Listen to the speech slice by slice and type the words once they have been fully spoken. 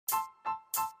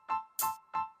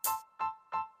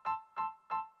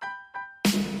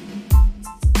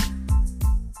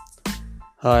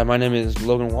Hi, my name is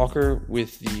Logan Walker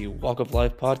with the Walk of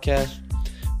Life podcast,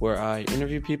 where I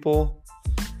interview people,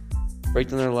 break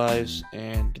down their lives,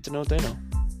 and get to know what they know.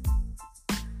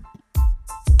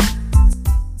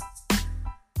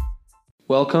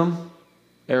 Welcome,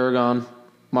 Aaragon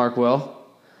Markwell.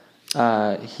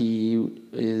 He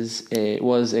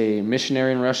was a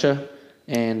missionary in Russia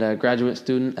and a graduate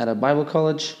student at a Bible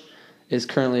college, is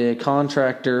currently a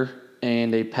contractor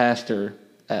and a pastor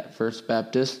at First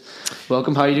Baptist.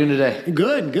 Welcome. How are you doing today?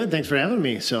 Good. Thanks for having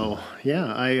me. So,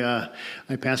 I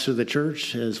pastor the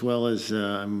church as well as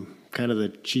I'm kind of the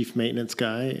chief maintenance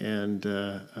guy and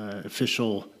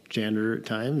official janitor at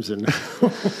times and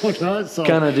whatnot. So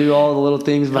kind of do all the little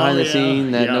things behind the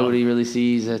scene that yeah. nobody really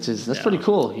sees. That's pretty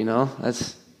cool, you know.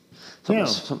 That's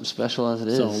something special as it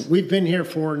is. So we've been here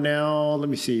for now. Let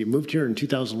me see. Moved here in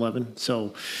 2011.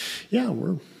 So,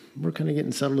 we're kind of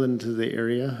getting settled into the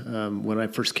area. When I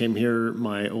first came here,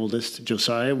 my oldest,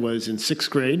 Josiah, was in 6th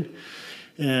grade.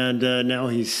 And now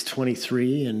he's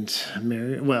 23 and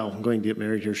married. Well, I'm going to get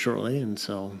married here shortly. And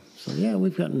so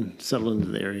we've gotten settled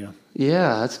into the area.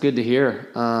 Yeah, that's good to hear.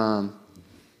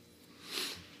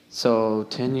 So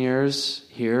 10 years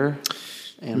here.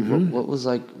 And what was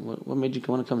what made you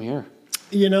want to come here?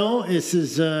 You know, this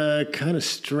is kind of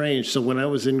strange. So when I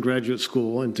was in graduate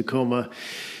school in Tacoma,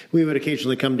 we would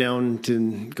occasionally come down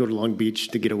to go to Long Beach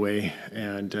to get away.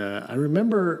 And I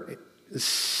remember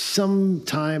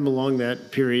sometime along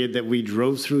that period that we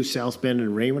drove through South Bend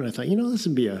and Raymond. I thought, this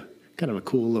would be a kind of a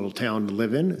cool little town to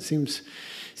live in. It seems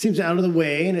out of the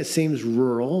way and it seems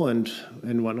rural and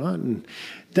whatnot. And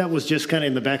that was just kind of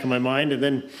in the back of my mind. And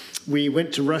then we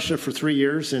went to Russia for 3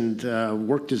 years and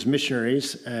worked as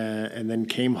missionaries and then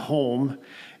came home.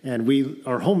 And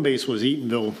our home base was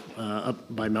Eatonville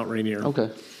up by Mount Rainier. Okay.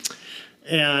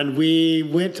 And we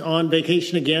went on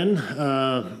vacation again.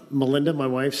 Melinda, my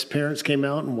wife's parents, came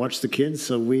out and watched the kids,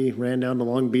 so we ran down to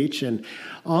Long Beach. And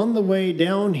on the way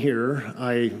down here,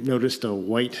 I noticed a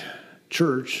white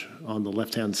church on the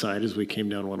left-hand side as we came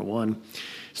down 101.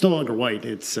 It's no longer white;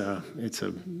 it's a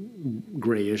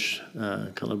grayish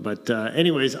color. But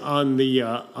anyways, on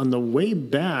the way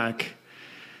back,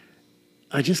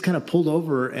 I just kind of pulled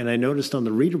over and I noticed on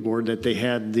the reader board that they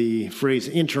had the phrase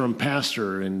interim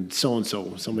pastor and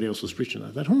so-and-so. Somebody else was preaching.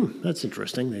 I thought, that's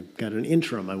interesting. They've got an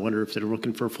interim. I wonder if they're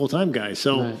looking for a full-time guy.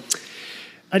 So right.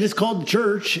 I just called the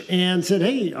church and said,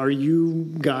 hey, are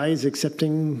you guys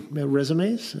accepting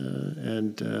resumes?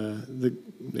 They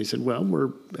said, well,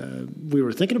 we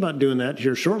were thinking about doing that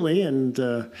here shortly. And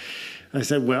I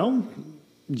said, well,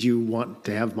 do you want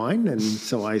to have mine? And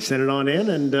so I sent it on in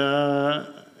and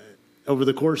over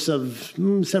the course of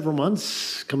several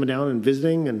months, coming down and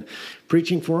visiting and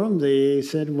preaching for them, they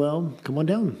said, well, come on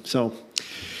down. So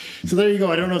there you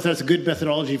go. I don't know if that's a good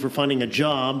methodology for finding a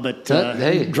job, but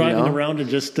driving around and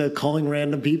just calling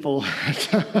random people.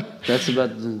 That's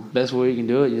about the best way you can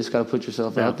do it. You just got to put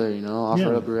yourself out there,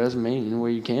 offer up your resume, where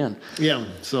you can. Yeah,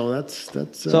 so that's.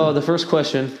 So the first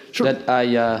question that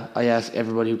I ask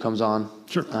everybody who comes on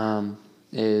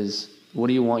is, what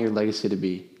do you want your legacy to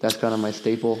be? That's kind of my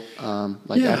staple.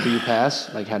 After you pass,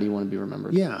 how do you want to be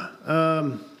remembered? Yeah.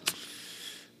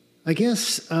 I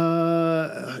guess,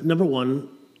 number one,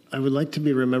 I would like to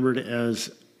be remembered as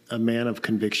a man of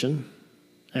conviction.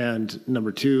 And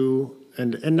number two,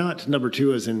 and not number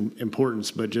two as in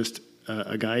importance, but just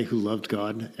a guy who loved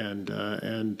God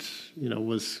and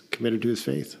was committed to his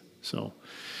faith. So,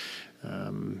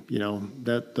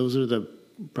 those are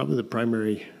probably the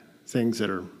primary things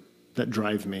that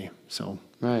drive me. So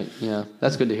right, yeah,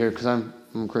 that's good to hear because I'm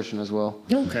a Christian as well.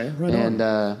 Okay, right. And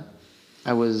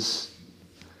I was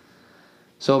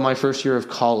my first year of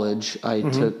college. I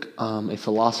took a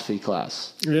philosophy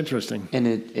class. Interesting. And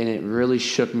it really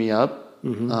shook me up.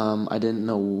 I didn't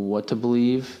know what to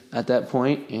believe at that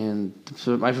point, and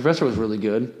so my professor was really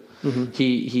good.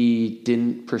 He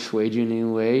didn't persuade you in any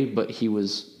way, but he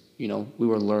was, we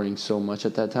were learning so much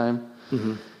at that time.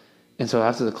 And so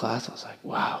after the class, I was like,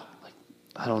 wow.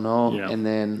 I don't know. Yeah. And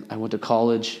then I went to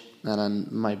college, and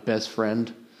my best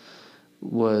friend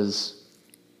was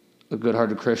a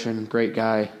good-hearted Christian, great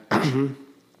guy.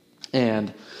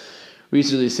 And we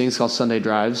used to do these things called Sunday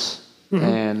drives,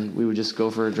 and we would just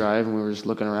go for a drive, and we were just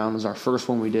looking around. It was our first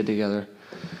one we did together.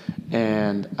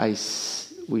 And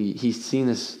he's seen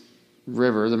this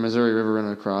river, the Missouri River,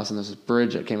 running across, and there's this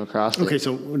bridge that came across it. Okay,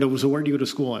 so where do you go to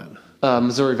school at?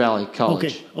 Missouri Valley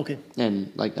College. Okay.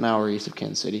 And an hour east of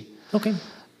Kansas City. Okay.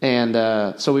 And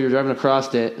so we were driving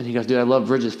across it, and he goes, dude, I love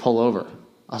bridges, pull over.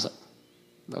 I was like,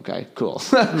 okay, cool.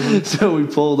 So we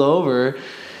pulled over,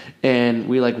 and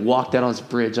we walked out on this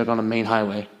bridge, on a main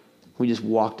highway. We just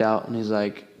walked out, and he's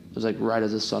like, It was like right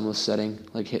as the sun was setting,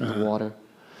 like hitting the water.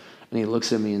 And he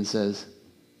looks at me and says,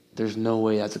 "There's no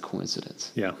way that's a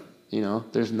coincidence." Yeah. You know,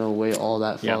 there's no way all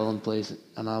that fell in place.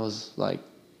 And I was like,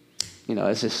 you know,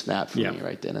 it's just snapped for me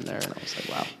right then and there. And I was like,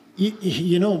 wow.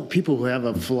 You know, people who have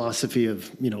a philosophy of,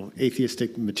 you know,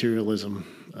 atheistic materialism,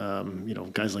 you know,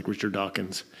 guys like Richard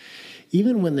Dawkins,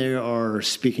 even when they are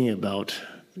speaking about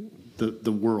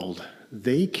the world,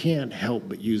 they can't help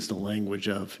but use the language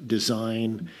of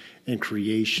design and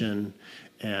creation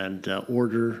and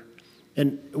order.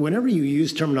 And whenever you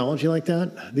use terminology like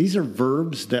that, these are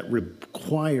verbs that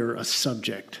require a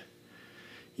subject.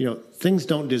 You know, things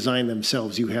don't design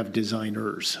themselves. You have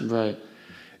designers. Right.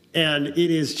 And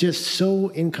it is just so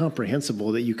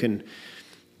incomprehensible that you can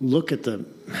look at the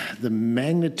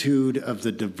magnitude of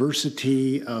the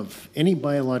diversity of any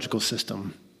biological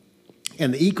system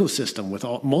and the ecosystem with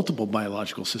multiple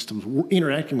biological systems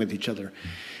interacting with each other.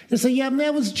 And say, yeah,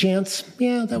 that was a chance.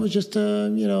 Yeah, that was just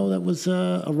you know, that was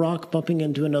a rock bumping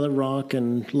into another rock,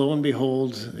 and lo and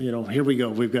behold, you know, here we go.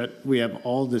 We have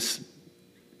all this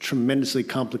tremendously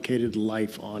complicated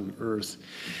life on Earth.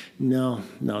 No,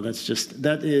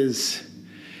 that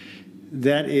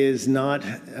is not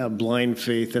a blind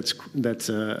faith. That's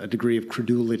a degree of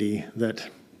credulity that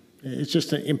it's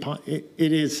just it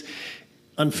is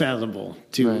unfathomable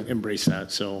to embrace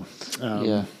that. So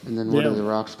and then where do the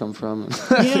rocks come from?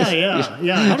 yeah.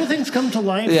 How do things come to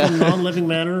life from non-living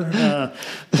matter?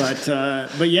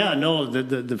 But yeah, no.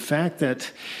 The fact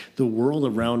that the world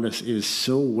around us is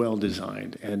so well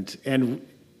designed, and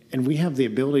we have the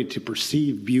ability to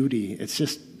perceive beauty.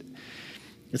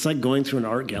 It's like going through an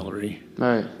art gallery.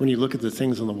 Right. When you look at the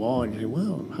things on the wall and you say,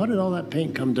 wow, how did all that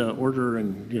paint come to order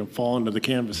and, you know, fall onto the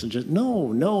canvas? And just,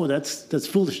 no, that's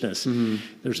foolishness. Mm-hmm.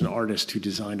 There's an artist who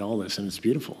designed all this, and it's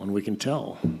beautiful, and we can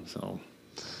tell. So.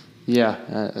 Yeah,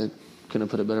 I couldn't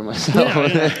put it better myself.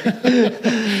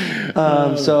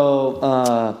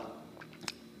 So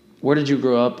where did you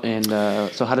grow up, and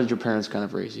so how did your parents kind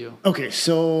of raise you? Okay,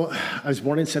 so I was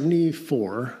born in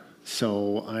 1974,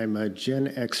 so I'm a Gen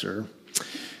Xer.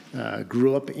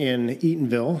 Grew up in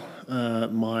Eatonville.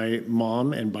 My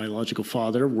mom and biological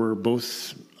father were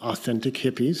both authentic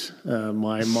hippies.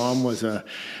 My mom was a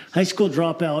high school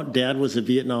dropout. Dad was a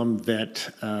Vietnam vet.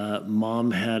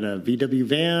 Mom had a VW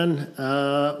van,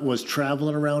 was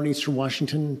traveling around Eastern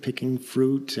Washington picking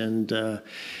fruit, and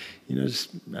you know,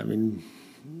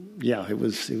 yeah, it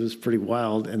was pretty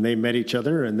wild. And they met each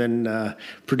other and then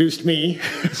produced me.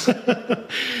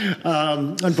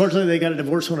 Unfortunately, they got a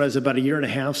divorce when I was about a year and a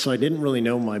half, so I didn't really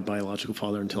know my biological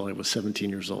father until I was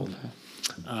 17 years old.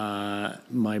 Okay.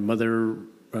 My mother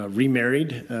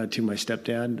remarried to my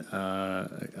stepdad,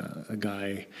 a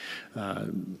guy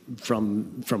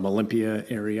from Olympia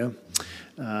area.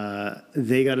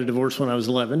 They got a divorce when I was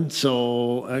 11,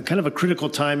 so kind of a critical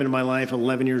time in my life.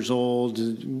 11 years old,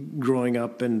 growing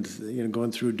up, and you know,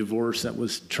 going through a divorce that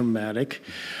was traumatic.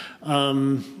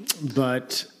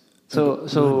 But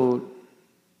so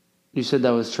you said that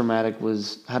was traumatic.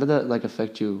 How did that like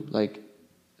affect you? Like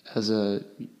as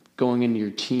going into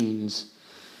your teens,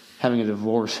 having a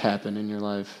divorce happen in your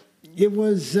life. It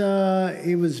was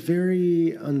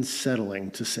very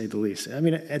unsettling, to say the least. I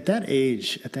mean, at that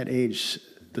age,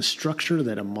 the structure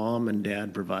that a mom and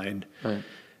dad provide, right.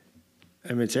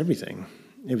 I mean, it's everything.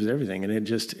 It was everything, and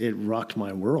it rocked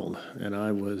my world, and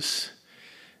I was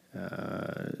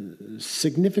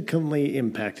significantly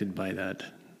impacted by that.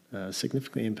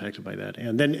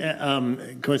 And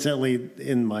then, coincidentally,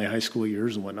 in my high school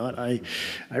years and whatnot, I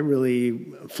really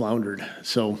floundered.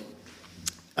 So.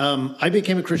 I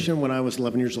became a Christian when I was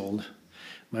 11 years old.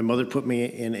 My mother put me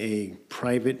in a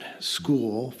private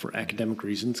school for academic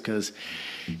reasons because,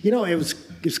 you know, it was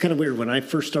kind of weird. When I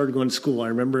first started going to school, I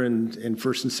remember in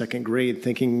first and second grade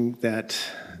thinking that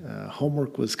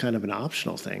homework was kind of an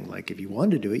optional thing. Like if you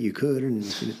wanted to do it, you could. And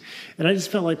I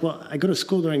just felt like, well, I go to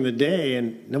school during the day,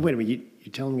 and no, wait a minute,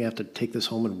 you're telling me I have to take this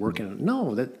home and work in it?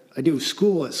 No, that I do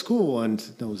school at school, and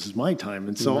no, this is my time.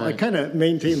 And so I kind of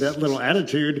maintained that little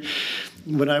attitude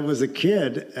when I was a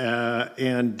kid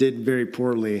and did very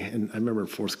poorly. And I remember in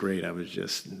fourth grade, I was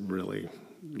just really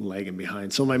lagging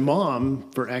behind. So my mom,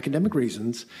 for academic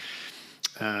reasons,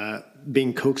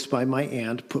 being coaxed by my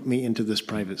aunt, put me into this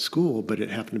private school, but it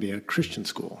happened to be a Christian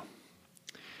school.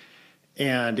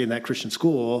 And in that Christian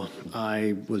school,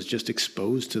 I was just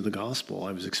exposed to the gospel.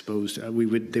 I was exposed.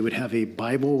 They would have a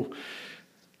Bible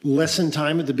lesson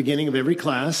time at the beginning of every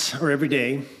class or every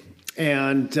day,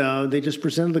 and they just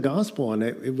presented the gospel, and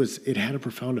it had a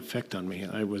profound effect on me.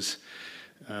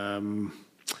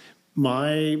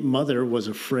 My mother was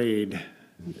afraid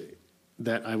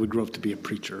that I would grow up to be a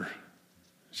preacher.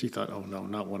 She thought, oh, no,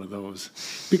 not one of those.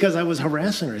 Because I was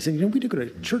harassing her. I said, we need to go to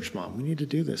church, Mom. We need to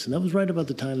do this. And that was right about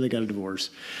the time they got a divorce.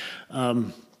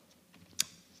 That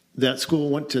school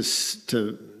went to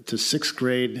sixth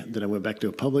grade. Then I went back to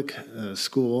a public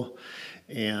school.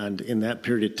 And in that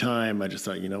period of time, I just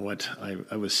thought, you know what?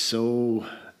 I was so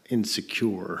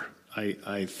insecure.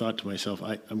 I thought to myself,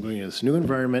 I'm going to this new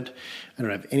environment. I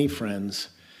don't have any friends.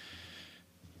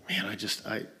 Man,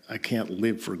 I can't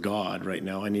live for God right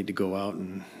now. I need to go out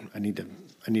and I need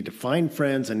to find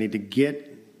friends. I need to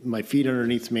get my feet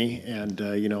underneath me, and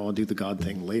I'll do the God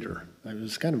thing later. It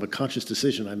was kind of a conscious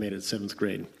decision I made at seventh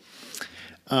grade.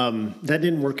 That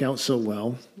didn't work out so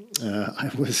well.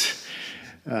 I was,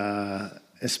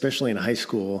 especially in high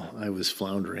school, I was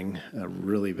floundering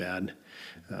really bad.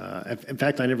 In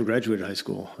fact, I never graduated high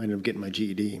school. I ended up getting my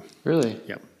GED. Really?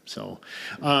 Yeah. So,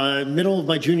 middle of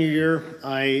my junior year,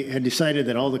 I had decided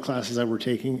that all the classes I was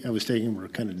taking were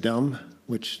kind of dumb,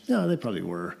 which, they probably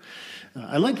were.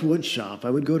 I liked wood shop. I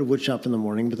would go to wood shop in the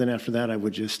morning, but then after that, I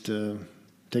would just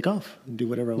take off and do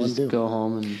whatever I wanted to do. Go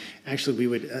home and... Actually, we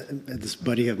would, this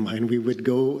buddy of mine, we would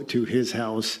go to his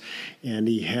house, and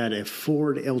he had a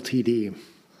Ford LTD,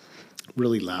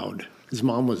 really loud. His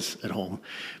mom was at home,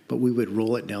 but we would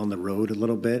roll it down the road a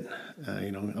little bit,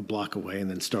 a block away, and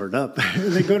then start up.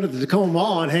 They'd go to the Tacoma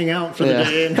Mall and hang out for the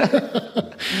day,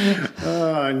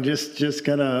 and just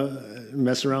kind of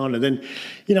mess around. And then,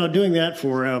 doing that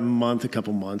for a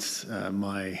couple months,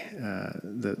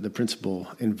 the principal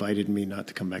invited me not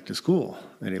to come back to school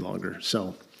any longer.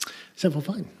 So I said, well,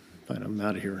 fine, I'm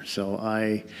out of here. So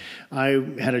I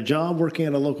had a job working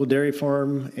at a local dairy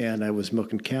farm, and I was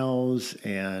milking cows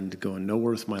and going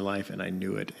nowhere with my life, and I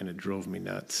knew it, and it drove me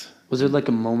nuts. Was there like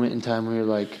a moment in time where you're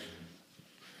like,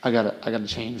 I gotta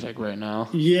change like right now?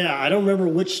 Yeah, I don't remember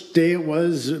which day it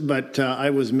was, but I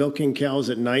was milking cows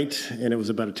at night, and it was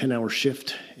about a 10-hour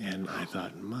shift, and I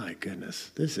thought, my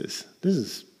goodness, this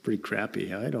is pretty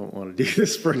crappy. I don't want to do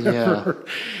this forever.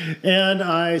 Yeah.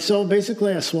 And so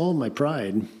basically I swallowed my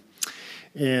pride.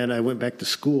 And I went back to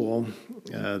school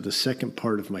the second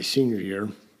part of my senior year.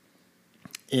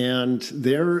 And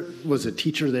there was a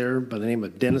teacher there by the name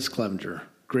of Dennis Clevenger.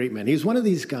 Great man. He was one of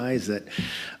these guys that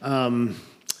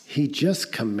he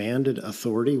just commanded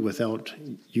authority without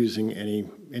using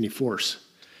any force.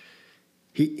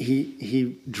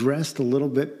 He dressed a little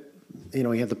bit, he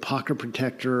had the pocket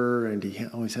protector, and he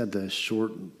always had the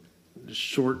short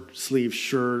sleeve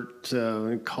shirt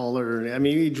and collar. I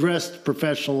mean, he dressed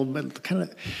professional, but kind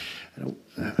of,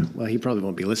 well, he probably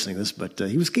won't be listening to this, but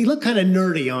he looked kind of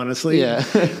nerdy, honestly. Yeah.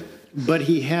 But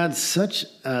he had such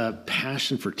a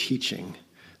passion for teaching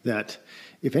that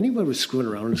if anyone was screwing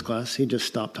around in his class, he'd just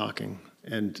stop talking.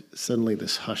 And suddenly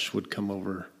this hush would come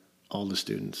over all the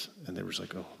students. And they were just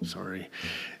like, oh, sorry.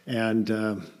 And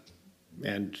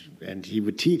he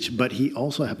would teach, but he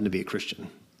also happened to be a Christian.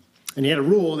 And he had a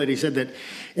rule that he said that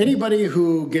anybody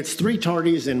who gets 3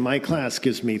 tardies in my class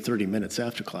gives me 30 minutes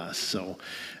after class. So,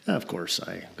 of course,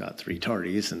 I got 3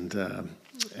 tardies. And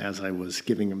as I was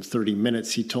giving him 30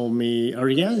 minutes, he told me,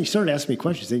 he started asking me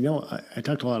questions. He said, I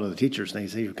talked to a lot of the teachers, and they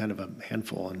say you're kind of a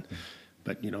handful.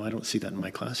 But I don't see that in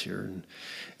my class here.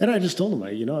 And I just told him,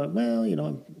 I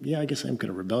guess I'm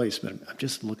kind of rebellious, but I'm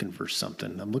just looking for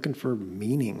something. I'm looking for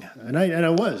meaning. And I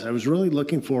was really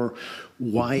looking for,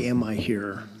 why am I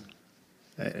here?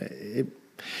 I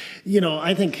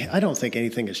don't think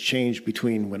anything has changed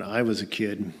between when I was a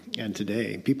kid and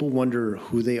today. People wonder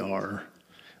who they are,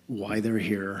 why they're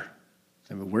here,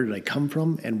 where did I come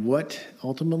from, and what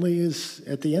ultimately is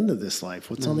at the end of this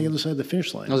life? What's on the other side of the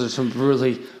finish line? Those are some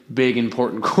really big,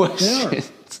 important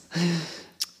questions. Yeah.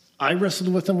 I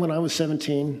wrestled with them when I was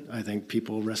 17. I think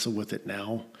people wrestle with it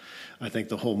now. I think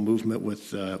the whole movement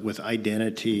with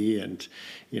identity and,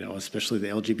 especially the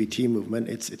LGBT movement,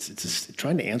 it's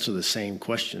trying to answer the same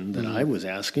question that I was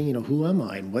asking. Who am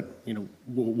I, and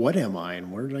what am I,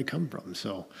 and where did I come from?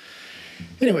 So,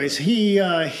 anyways, he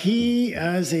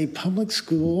as a public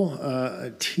school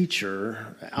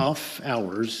teacher, off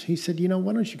hours, he said,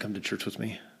 why don't you come to church with me?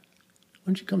 Why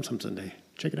don't you come some Sunday?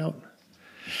 Check it out.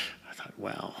 I thought,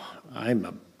 wow, I'm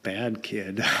a bad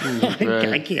kid. Right.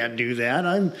 I can't do that.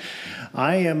 I'm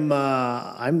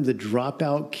the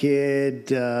dropout kid.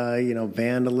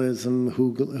 Vandalism,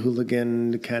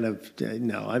 hooligan kind of.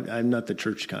 No, I'm not the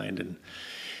church kind. And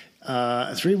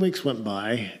 3 weeks went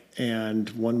by, and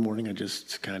one morning I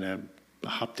just kind of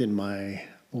hopped in my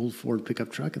old Ford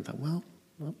pickup truck and thought, well,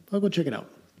 I'll go check it out.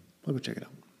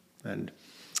 And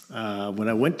when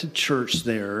I went to church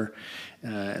there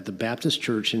at the Baptist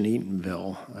Church in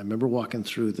Eatonville, I remember walking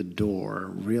through the door,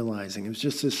 realizing it was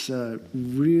just this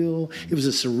surreal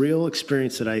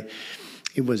experience that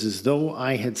it was as though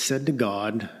I had said to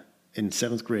God in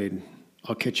 7th grade,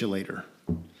 I'll catch you later.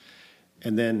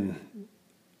 And then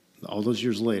all those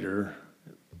years later,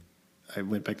 I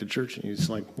went back to church, and he's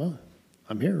like, well,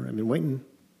 I'm here. I've been waiting.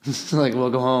 Like, we'll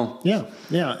go home. Yeah.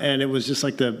 And it was just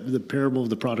like the parable of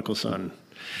the prodigal son.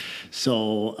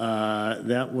 So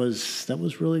that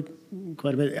was really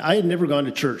quite a bit. I had never gone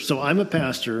to church. So I'm a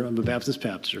pastor. I'm a Baptist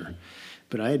pastor.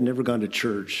 But I had never gone to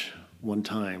church one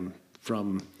time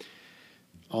from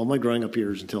all my growing up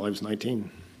years until I was 19.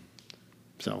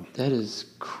 So that is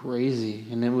crazy.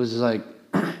 And it was like,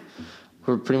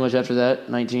 we're pretty much after that,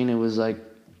 19, it was like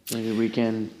every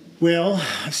weekend. Well,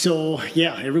 so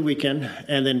yeah, every weekend.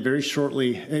 And then very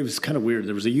shortly, it was kind of weird.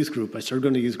 There was a youth group. I started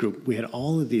going to youth group. We had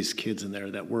all of these kids in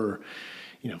there that were,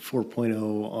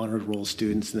 4.0 honor roll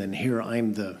students. And then here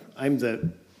I'm the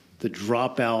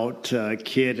dropout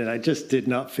kid, and I just did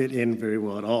not fit in very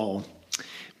well at all.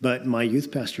 But my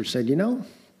youth pastor said,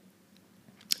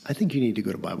 I think you need to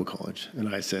go to Bible college.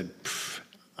 And I said,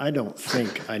 I don't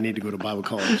think I need to go to Bible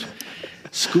college.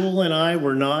 School and I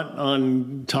were not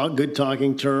on good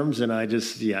talking terms, and I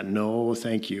just, no,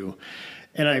 thank you.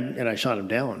 And I shot him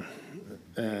down.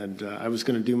 And I was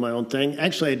going to do my own thing.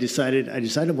 Actually, I decided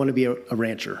I want to be a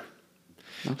rancher.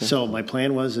 Okay. So my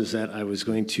plan is that I was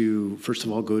going to, first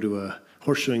of all, go to a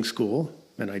horseshoeing school,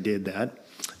 and I did that.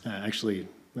 Actually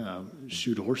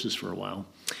shoot horses for a while.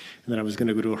 And then I was going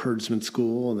to go to a herdsman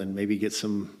school and then maybe get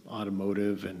some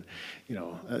automotive and,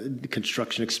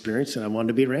 construction experience. And I wanted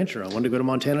to be a rancher. I wanted to go to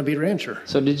Montana and be a rancher.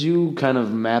 So did you kind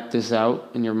of map this out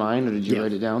in your mind, or did you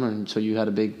write it down? And so you had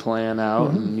a big plan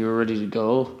out and you were ready to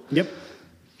go? Yep.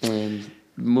 And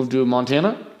moved to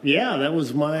Montana? Yeah, that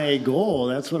was my goal.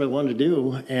 That's what I wanted to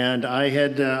do. And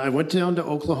I went down to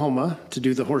Oklahoma to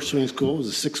do the horseshoeing school. It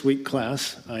was a 6-week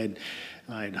class.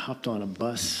 I'd hopped on a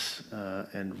bus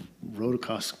and rode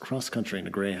cross country in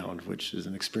a Greyhound, which is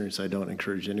an experience I don't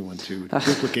encourage anyone to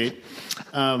duplicate.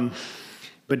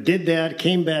 But did that,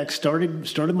 came back,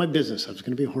 started my business. I was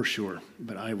going to be a horseshoer,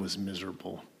 but I was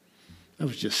miserable. I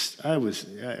was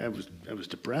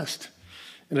depressed,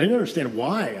 and I didn't understand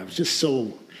why. I was just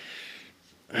so,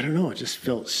 I don't know. I just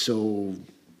felt so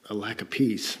a lack of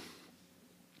peace.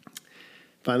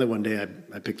 Finally, one day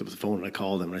I picked up the phone and I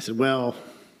called them and I said, well,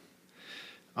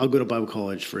 I'll go to Bible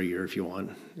college for a year if you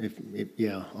want.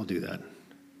 Yeah, I'll do that.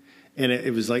 And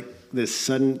it was like this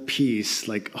sudden peace,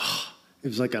 it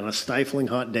was like on a stifling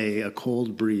hot day, a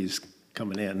cold breeze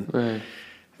coming in. Right. And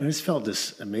I just felt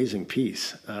this amazing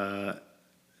peace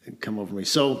come over me.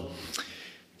 So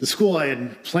the school I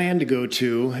had planned to go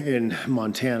to in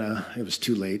Montana, it was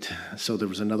too late. So there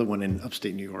was another one in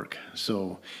upstate New York.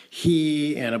 So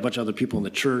he and a bunch of other people in the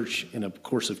church, in a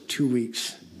course of 2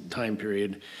 weeks time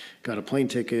period, got a plane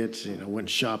ticket, went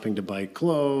shopping to buy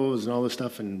clothes and all this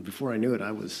stuff. And before I knew it,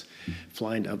 I was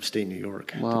flying to upstate New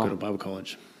York to go to Bible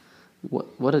college.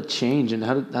 What a change. And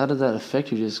how did that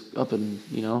affect you just up and,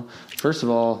 first of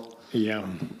all,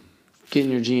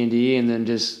 getting your G&D and then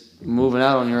just moving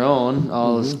out on your own,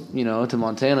 to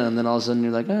Montana. And then all of a sudden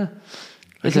you're like,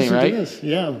 this ain't right.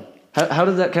 Yeah. How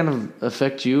did that kind of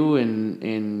affect you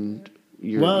and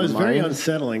your Well, it was mind? very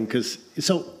unsettling because,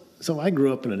 So I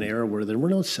grew up in an era where there were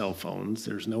no cell phones,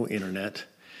 there's no internet.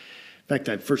 In fact,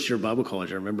 that first year of Bible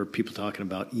college, I remember people talking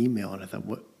about email, and I thought,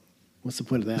 what's the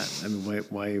point of that? I mean,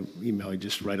 why email? You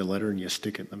just write a letter and you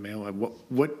stick it in the mail.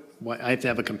 Why I have to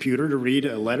have a computer to read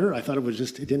a letter? I thought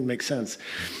it didn't make sense.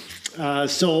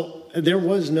 So there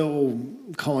was no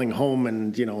calling home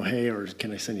and, hey, or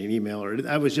can I send you an email? Or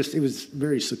it was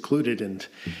very secluded. And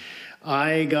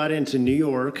I got into New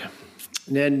York.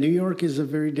 And New York is a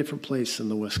very different place than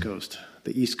the West Coast.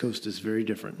 The East Coast is very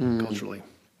different culturally.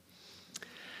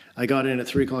 I got in at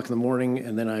 3 o'clock in the morning,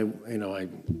 and then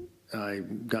I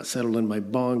got settled in my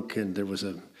bunk, and there was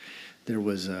an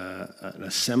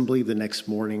assembly the next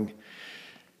morning.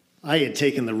 I had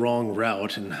taken the wrong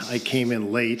route, and I came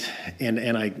in late,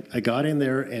 and I got in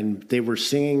there, and they were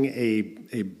singing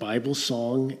a Bible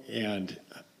song, and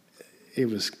it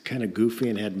was kind of goofy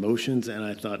and had motions, and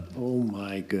I thought, oh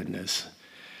my goodness,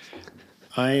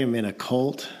 I am in a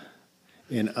cult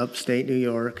in upstate New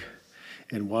York,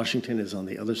 and Washington is on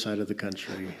the other side of the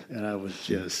country, and I was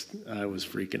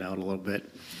freaking out a little bit.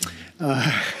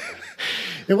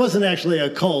 It wasn't actually a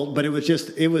cult, but it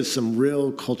was some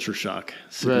real culture shock,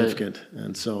 significant. Right.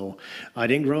 And so I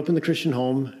didn't grow up in the Christian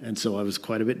home, and so I was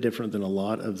quite a bit different than a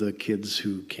lot of the kids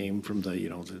who came from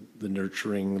the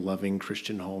nurturing, loving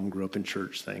Christian home, grew up in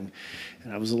church thing.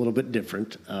 And I was a little bit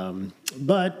different.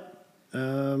 But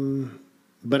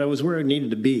I was where I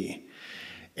needed to be.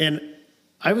 And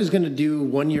I was going to do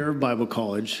 1 year of Bible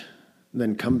college,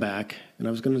 then come back, and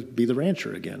I was going to be the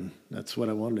rancher again. That's what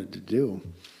I wanted to do.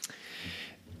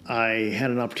 I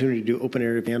had an opportunity to do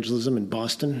open-air evangelism in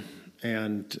Boston.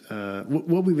 And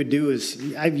what we would do is,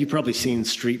 you've probably seen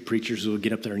street preachers who would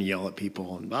get up there and yell at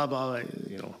people and blah, blah,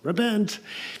 repent.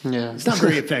 Yeah. It's not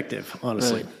very effective,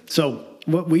 honestly. Right. So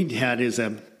what we had is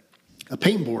a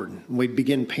paint board. We'd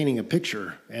begin painting a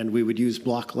picture, and we would use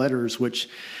block letters, which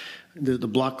the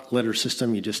block letter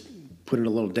system, you just put in a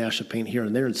little dash of paint here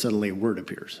and there, and suddenly a word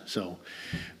appears. So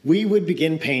we would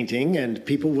begin painting, and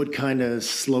people would kind of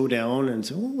slow down and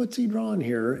say, well, what's he drawing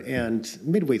here? And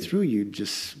midway through, you'd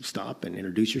just stop and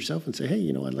introduce yourself and say, hey,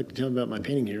 I'd like to tell you about my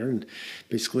painting here. And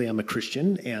basically, I'm a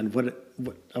Christian, and what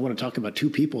I want to talk about two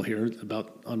people here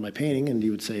on my painting. And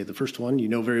you would say, the first one you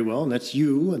know very well, and that's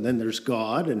you, and then there's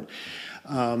God.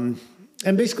 And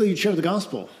basically, you'd share the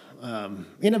gospel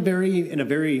in a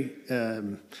very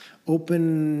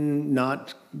open,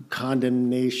 not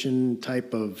condemnation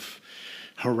type of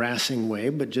harassing way,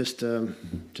 but just to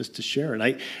share. And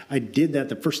I did that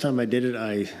the first time I did it.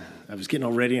 I was getting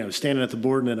all ready. I was standing at the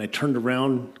board, and then I turned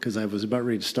around because I was about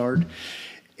ready to start,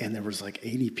 and there was like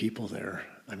 80 people there.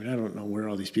 I mean, I don't know where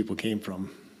all these people came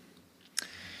from.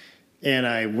 And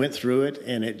I went through it,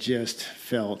 and it just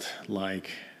felt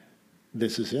like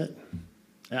this is it.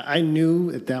 I knew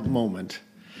at that moment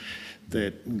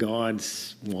that God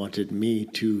wanted me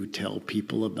to tell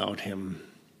people about him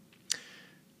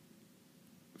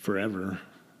forever,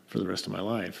 for the rest of my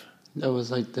life. That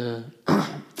was like the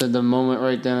moment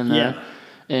right then and there. Yeah.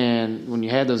 And when you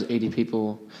had those 80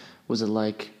 people, was it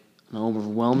like an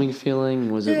overwhelming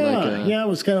feeling? Was it it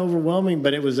was kind of overwhelming,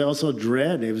 but it was also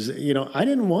dread. It was, I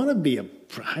didn't want to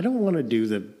I don't want to do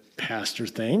the pastor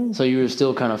thing. So you were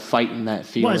still kind of fighting that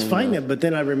feeling? Well, I was fighting it, but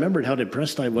then I remembered how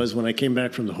depressed I was when I came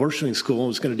back from the horseshoeing school and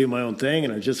was going to do my own thing,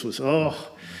 and I just was,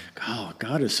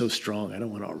 God is so strong. I don't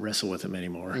want to wrestle with him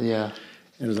anymore. Yeah.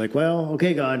 And it was like, well,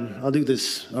 okay, God, I'll do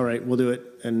this. All right, we'll do it.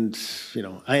 And,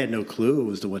 I had no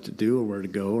clue as to what to do or where to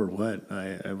go or what.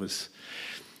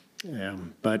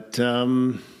 But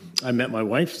I met my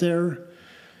wife there.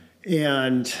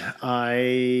 And I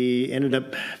ended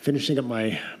up finishing up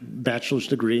my bachelor's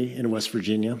degree in West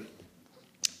Virginia.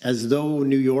 As though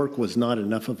New York was not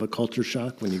enough of a culture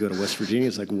shock when you go to West Virginia.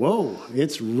 It's like, whoa,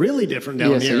 it's really different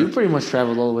down here. So you pretty much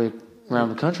traveled all the way around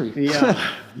the country.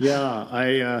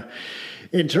 Yeah.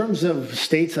 In terms of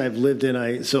states I've lived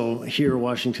in, so here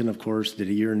Washington, of course, did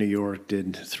a year in New York,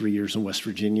 did 3 years in West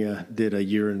Virginia, did a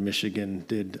year in Michigan,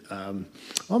 did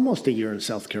almost a year in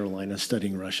South Carolina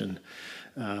studying Russian.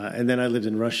 And then I lived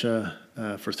in Russia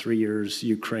for 3 years,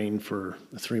 Ukraine for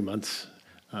 3 months.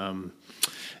 And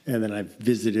then I've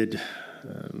visited,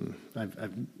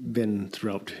 I've been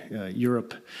throughout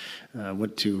Europe,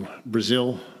 went to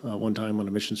Brazil one time on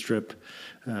a mission trip,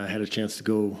 had a chance to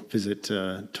go visit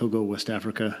Togo, West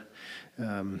Africa,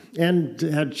 and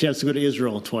had a chance to go to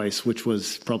Israel twice, which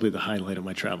was probably the highlight of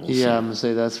my travels. Yeah, I'm going to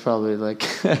say that's probably like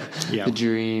the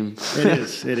dream.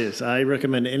 It is. I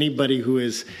recommend anybody who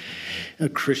is a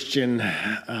Christian,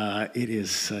 it is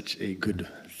such a good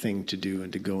thing to do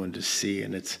and to go and to see.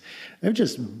 And I'm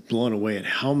just blown away at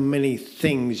how many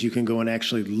things you can go and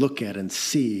actually look at and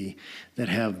see that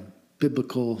have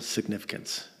biblical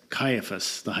significance.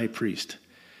 Caiaphas, the high priest,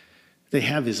 they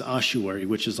have his ossuary,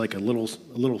 which is like a little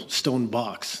stone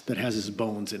box that has his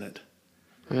bones in it.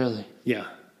 Really? Yeah.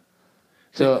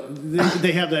 So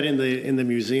they have that in the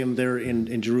museum there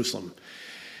in Jerusalem.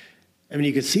 I mean,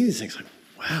 you can see these things like,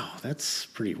 wow, that's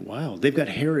pretty wild. They've got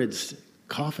Herod's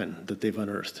coffin that they've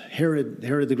unearthed. Herod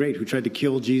the Great, who tried to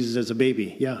kill Jesus as a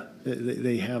baby. Yeah,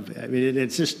 they have. I mean,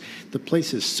 it's just, the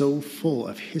place is so full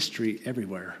of history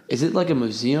everywhere. Is it like a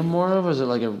museum more of, or is it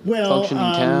like a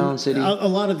functioning town, city? A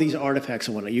lot of these artifacts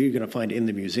and whatnot you're going to find in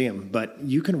the museum, but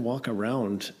you can walk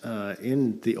around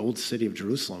in the old city of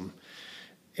Jerusalem,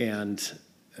 and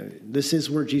this is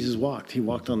where Jesus walked. He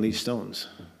walked on these stones.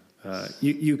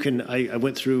 You can. I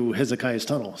went through Hezekiah's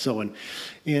tunnel. So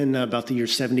in about the year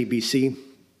 70 BC,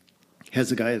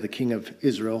 Hezekiah, the king of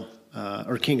Israel,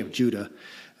 or king of Judah,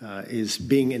 is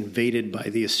being invaded by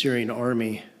the Assyrian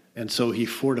army, and so he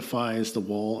fortifies the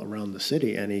wall around the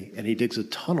city, and he digs a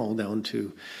tunnel down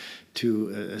to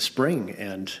a spring,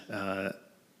 and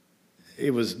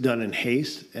it was done in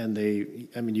haste. And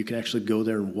you can actually go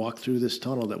there and walk through this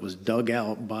tunnel that was dug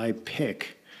out by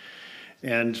pick.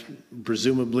 And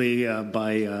presumably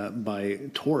by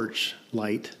torch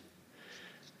light.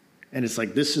 And it's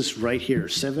like, this is right here,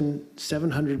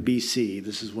 700 BC.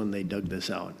 This is when they dug this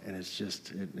out. And it's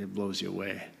just, it blows you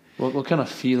away. What kind of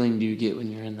feeling do you get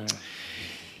when you're in there?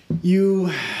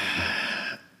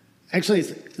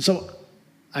 So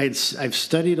I've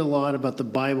studied a lot about the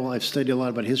Bible. I've studied a lot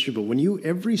about history. But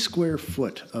every square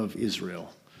foot of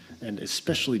Israel, and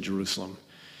especially Jerusalem,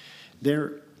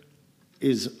 there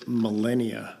is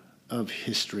millennia of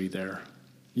history there.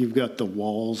 You've got the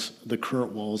walls, the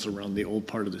current walls around the old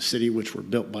part of the city, which were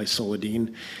built by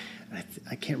Saladin.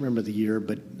 I can't remember the year,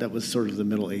 but that was sort of the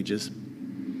Middle Ages.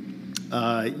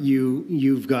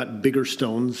 You've got bigger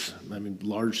stones,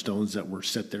 large stones that were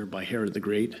set there by Herod the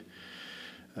Great.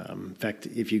 In fact,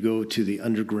 if you go to the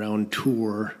underground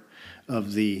tour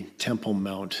of the Temple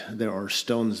Mount, there are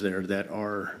stones there that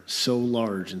are so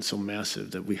large and so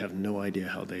massive that we have no idea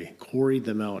how they quarried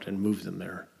them out and moved them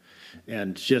there.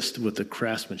 And just with the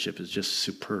craftsmanship is just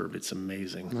superb. It's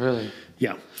amazing. Really?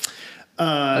 Yeah.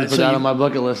 I put that on my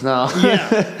bucket list now.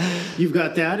 Yeah, you've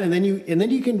got that, and then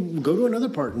you can go to another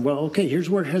part. And, well, okay, here's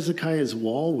where Hezekiah's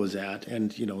wall was at,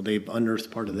 and they've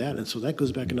unearthed part of that, and so that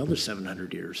goes back another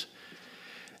 700 years.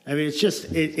 It's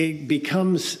just it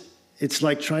becomes. It's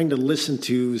like trying to listen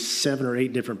to 7 or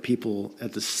 8 different people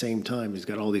at the same time. He's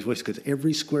got all these voices because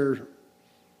every square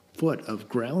foot of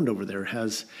ground over there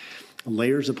has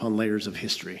layers upon layers of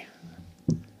history.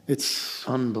 It's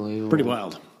unbelievable. Pretty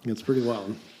wild. It's pretty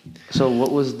wild. So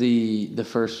what was the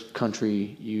first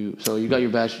country you got your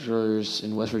bachelor's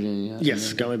in West Virginia?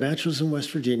 Yes, got my bachelor's in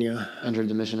West Virginia. Entered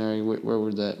the missionary. Where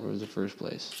was that? Where was the first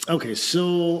place? Okay,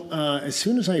 so as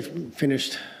soon as I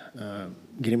finished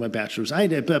getting my bachelor's,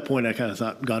 at that point I kind of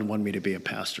thought God wanted me to be a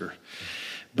pastor.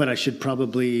 But I should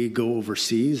probably go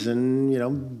overseas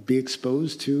and, be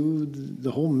exposed to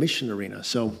the whole mission arena.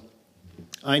 So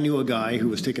I knew a guy who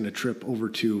was taking a trip over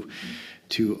to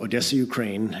Odessa,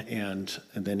 Ukraine, and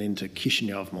then into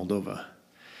Chisinau, Moldova.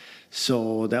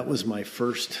 So that was my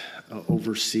first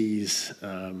overseas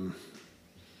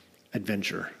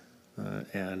adventure,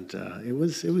 and it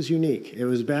was unique. It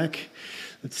was back.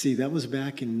 Let's see, that was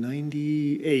back in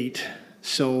 '98.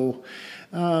 So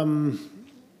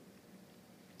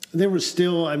there was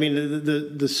still.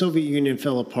 The Soviet Union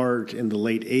fell apart in the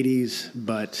late '80s,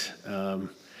 but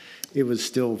it was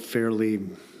still fairly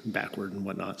backward and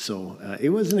whatnot. So it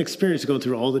was an experience to go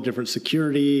through all the different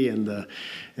security and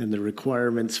the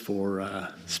requirements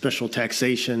for special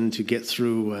taxation to get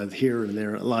through here and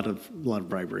there. A lot of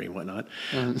bribery and whatnot.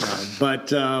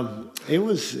 But it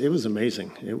was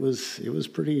amazing. It was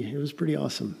pretty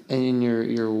awesome. And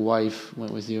your wife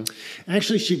went with you?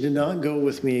 Actually, she did not go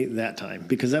with me that time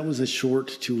because that was a short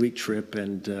 2-week trip,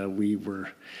 and we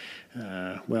were.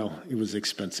 It was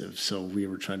expensive, so we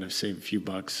were trying to save a few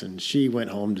bucks, and she went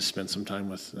home to spend some time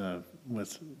with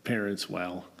parents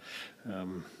while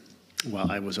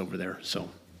I was over there. So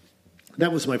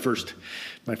that was my first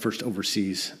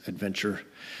overseas adventure.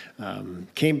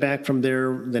 Came back from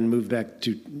there, then moved back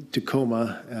to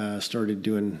Tacoma, started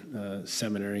doing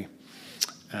seminary.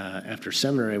 After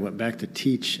seminary, I went back to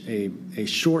teach a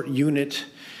short unit,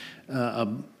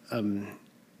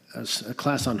 a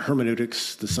class on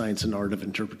hermeneutics, the science and art of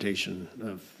interpretation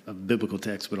of biblical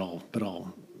text, but all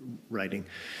writing.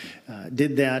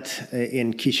 Did that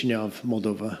in Chisinau,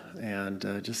 Moldova,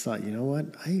 and just thought, you know what,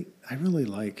 I really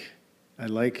like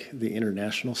the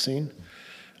international scene.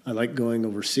 I like going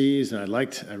overseas, and I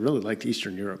really liked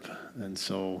Eastern Europe, and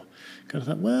so kind of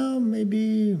thought, well,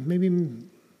 maybe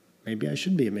I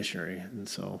should be a missionary, and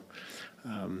so.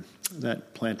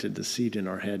 That planted the seed in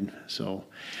our head. So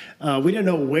we didn't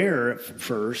know where at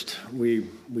first. We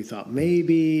thought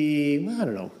maybe, I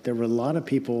don't know. There were a lot of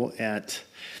people at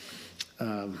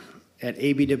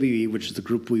ABWE, which is the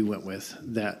group we went with,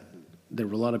 that there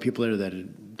were a lot of people there that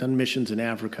had done missions in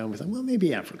Africa. And we thought, well,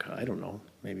 maybe Africa. I don't know,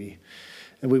 maybe.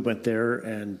 And we went there,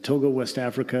 and Togo, West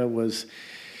Africa was,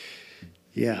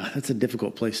 that's a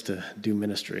difficult place to do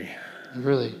ministry.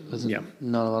 Really?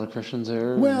 Not a lot of Christians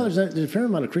there? Well, there's a fair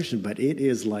amount of Christians, but it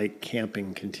is like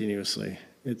camping continuously.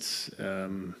 It's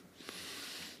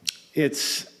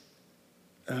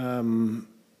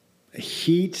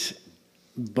heat,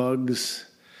 bugs,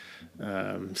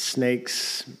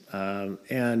 snakes,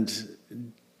 and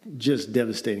just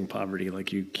devastating poverty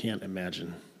like you can't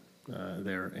imagine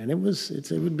there. And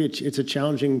it's a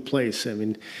challenging place.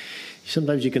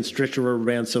 Sometimes you can stretch a rubber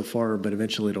band so far, but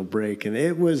eventually it'll break. And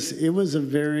it was a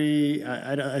very.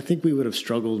 I think we would have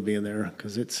struggled being there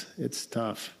because it's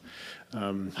tough.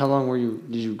 How long were you?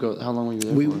 Did you go? How long were you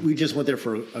there? We just went there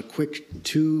for a quick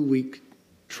 2-week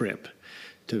trip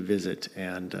to visit,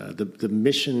 and the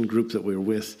mission group that we were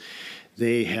with,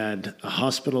 they had a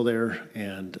hospital there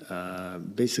and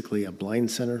basically a blind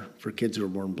center for kids who were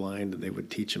born blind. And they would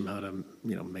teach them how to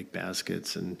make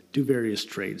baskets and do various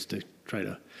trades to try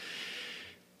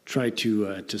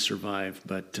to survive.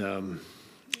 But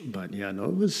But yeah, no,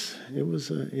 it was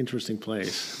an interesting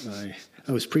place.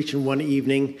 I was preaching one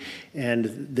evening,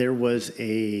 and there was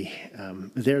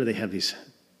there they have these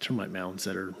termite mounds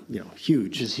that are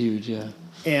huge. Just huge, yeah.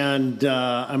 And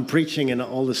I'm preaching, and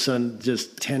all of a sudden,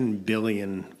 just 10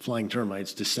 billion flying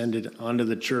termites descended onto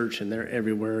the church, and they're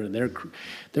everywhere, and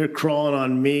they're crawling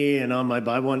on me and on my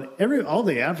Bible, and all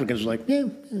the Africans were like,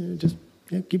 just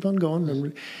keep on going,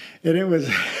 and it was.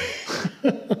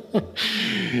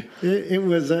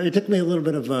 It took me a little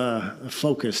bit of a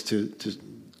focus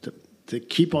to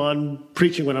keep on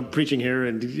preaching when I'm preaching here,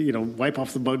 and wipe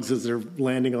off the bugs as they're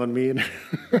landing on me. And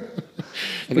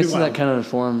I guess that kind of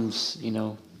informs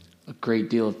a great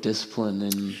deal of discipline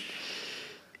and.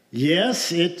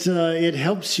 Yes, it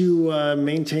helps you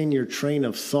maintain your train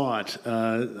of thought.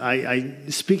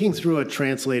 Speaking through a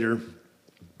translator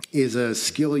is a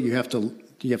skill you have to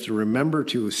remember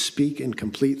to speak in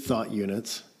complete thought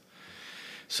units.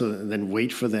 So then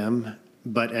wait for them.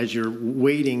 But as you're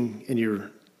waiting and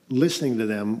you're listening to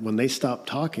them, when they stop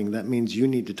talking, that means you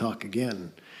need to talk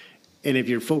again. And if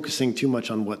you're focusing too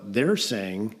much on what they're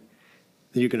saying,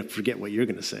 then you're going to forget what you're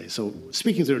going to say. So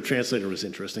speaking through a translator was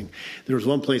interesting. There was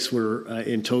one place where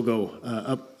in Togo,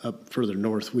 up further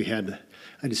north, I had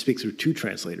to speak through two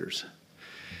translators.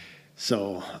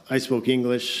 So I spoke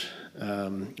English.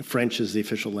 French is the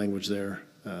official language there.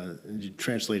 You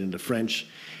translate into French.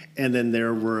 And then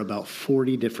there were about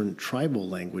 40 different tribal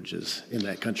languages in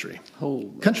that country.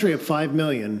 Country of 5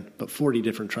 million, but 40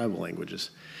 different tribal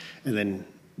languages. And then,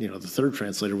 the third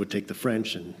translator would take the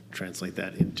French and translate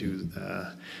that into,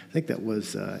 I think that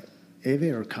was Eve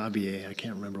or Kabylie. I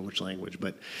can't remember which language.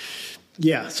 But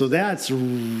yeah, so that's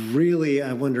really,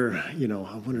 I wonder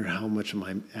how much of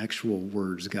my actual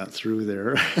words got through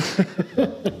there.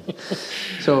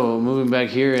 So moving back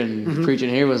here and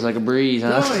preaching here was like a breeze,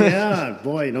 huh? Oh, yeah.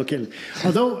 Boy, no kidding.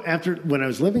 Although when I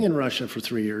was living in Russia for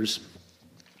 3 years,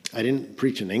 I didn't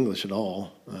preach in English at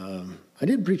all. I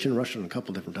did preach in Russian a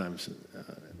couple different times.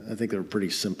 I think they were pretty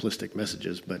simplistic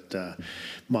messages, but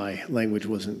my language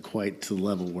wasn't quite to the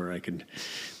level where I could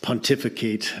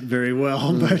pontificate very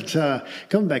well. But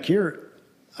coming back here,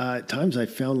 at times I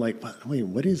found wait,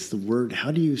 what is the word?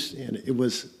 How do you? And it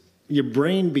was your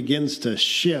brain begins to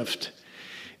shift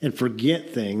and forget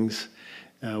things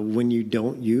when you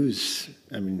don't use.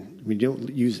 We don't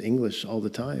use English all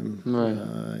the time. Right.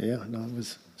 It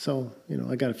was. So,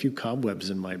 I got a few cobwebs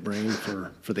in my brain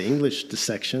for the English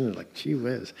dissection. And gee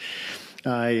whiz.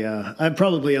 I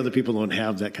probably other people don't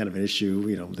have that kind of an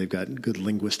issue. They've got good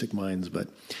linguistic minds, but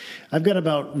I've got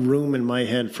about room in my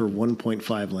head for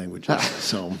 1.5 languages.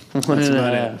 So that's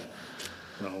about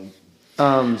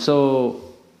it.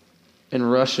 So in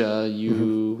Russia,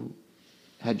 you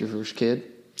had your first kid?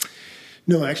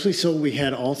 No, actually, so we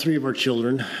had all three of our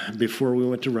children before we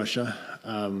went to Russia.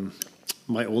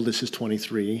 My oldest is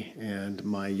 23, and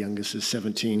my youngest is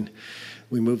 17.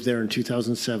 We moved there in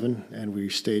 2007, and we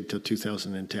stayed till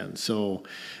 2010. So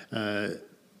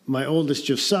my oldest,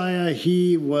 Josiah,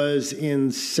 he was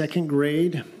in second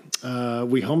grade.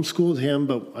 We homeschooled him,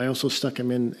 but I also stuck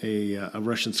him in a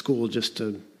Russian school just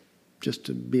to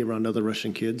be around other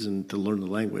Russian kids and to learn the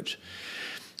language.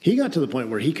 He got to the point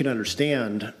where he could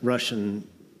understand Russian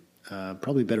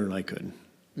probably better than I could.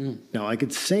 Now, I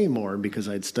could say more because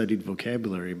I'd studied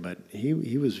vocabulary, but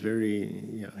he was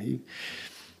very,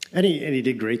 he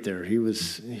did great there. He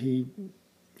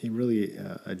really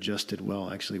adjusted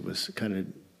well. Actually,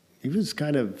 he was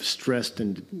kind of stressed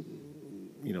and,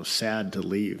 sad to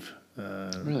leave.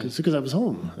 Really? Because I was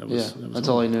home. That's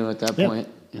all I knew at that point.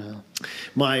 Yeah.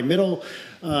 My middle,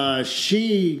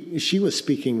 she was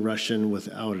speaking Russian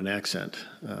without an accent.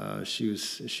 She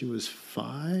was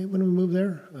 5 when we moved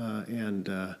there, and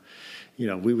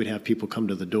we would have people come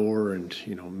to the door, and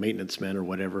maintenance men or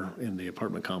whatever in the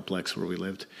apartment complex where we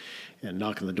lived, and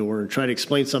knock on the door and try to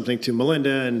explain something to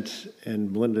Melinda,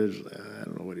 and Melinda, I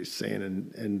don't know what he's saying,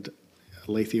 and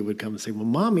Alethea would come and say, "Well,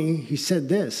 Mommy, he said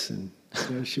this," and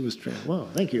she was trained. Well,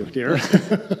 thank you, dear.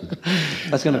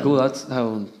 That's kind of cool. That's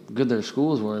how good their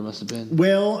schools were. It must have been.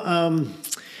 Well,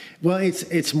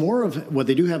 it's more of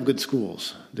they do have good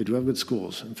schools. They do have good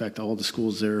schools. In fact, all the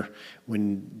schools there,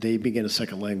 when they begin a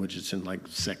second language, it's in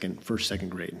first, second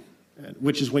grade,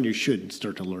 which is when you should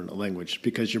start to learn a language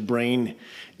because your brain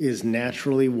is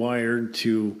naturally wired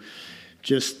to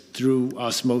just through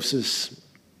osmosis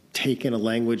take in a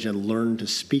language and learn to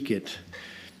speak it.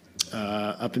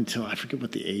 Up until, I forget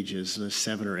what the age is,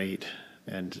 7 or 8,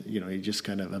 and, you just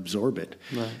kind of absorb it.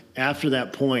 Right. After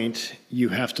that point, you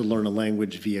have to learn a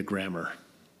language via grammar,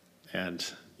 and,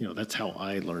 that's how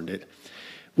I learned it,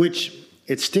 which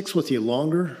it sticks with you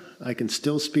longer. I can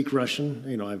still speak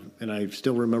Russian, I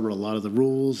still remember a lot of the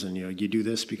rules, and you do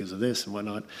this because of this and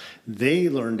whatnot. They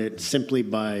learned it simply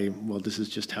by, well, this is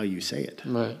just how you say it.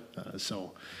 Right.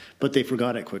 But they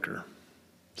forgot it quicker.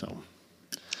 So,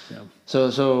 yeah.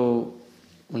 So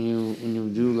when you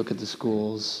do look at the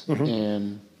schools,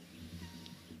 and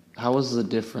how was the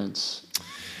difference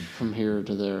from here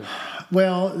to there?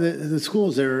 Well, the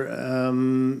schools there,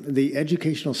 the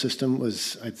educational system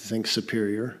was, I think,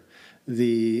 superior.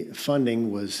 The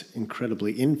funding was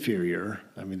incredibly inferior.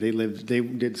 I mean, they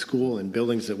did school in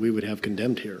buildings that we would have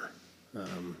condemned here.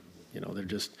 They're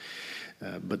just,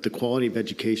 but the quality of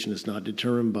education is not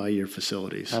determined by your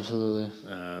facilities. Absolutely.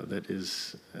 That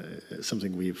is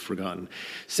something we've forgotten.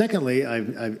 Secondly,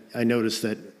 I noticed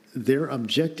that their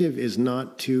objective is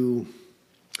not to,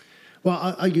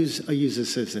 well, I'll use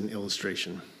this as an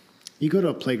illustration. You go to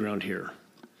a playground here.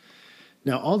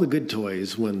 Now, all the good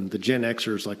toys, when the Gen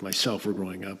Xers like myself were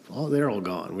growing up, they're all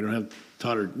gone. We don't have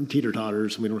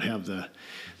teeter-totters. We don't have the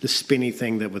spinny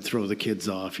thing that would throw the kids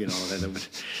off, we don't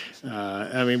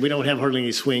have hardly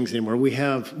any swings anymore. We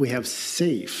have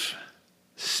safe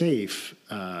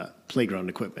playground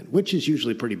equipment, which is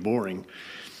usually pretty boring.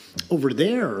 Over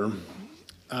there,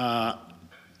 we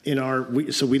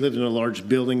lived in a large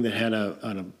building that had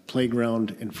a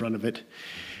playground in front of it.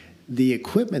 The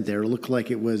equipment there looked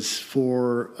like it was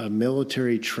for a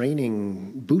military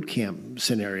training boot camp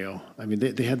scenario. I mean,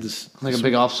 they had this... Like a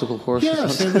big obstacle course?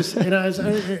 Yes.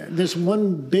 This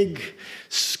one big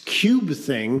cube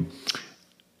thing,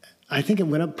 I think it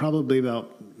went up probably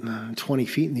about 20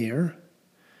 feet in the air.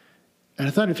 And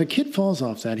I thought, if a kid falls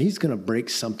off that, he's going to break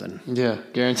something. Yeah,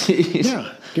 guaranteed.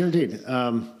 Yeah, guaranteed.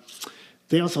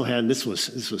 They also had, this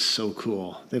was so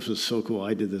cool. This was so cool.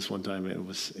 I did this one time. It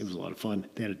was a lot of fun.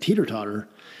 They had a teeter-totter,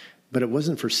 but it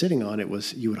wasn't for sitting on. It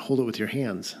was, you would hold it with your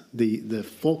hands. The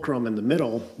fulcrum in the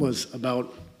middle was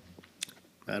about,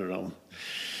 7-8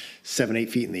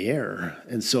 feet in the air.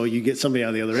 And so you get somebody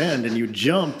on the other end and you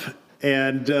jump,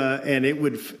 and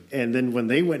then when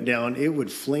they went down, it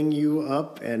would fling you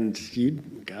up, and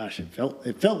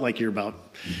it felt like you're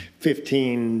about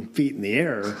 15 feet in the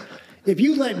air. If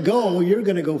you let go, you're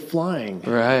going to go flying.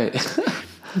 Right.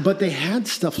 But they had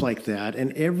stuff like that,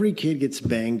 and every kid gets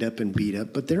banged up and beat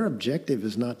up, but their objective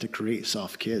is not to create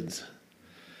soft kids.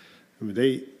 I mean,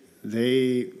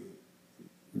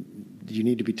 you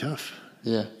need to be tough.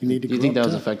 Yeah. You need to Do you think that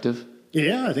was tough. effective?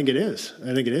 Yeah, I think it is.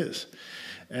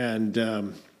 And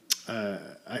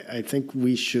I think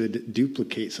we should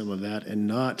duplicate some of that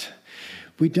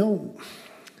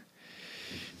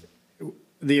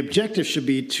The objective should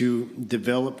be to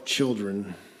develop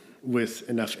children with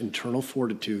enough internal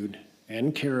fortitude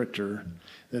and character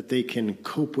that they can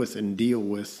cope with and deal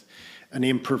with an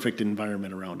imperfect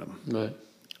environment around them. Right.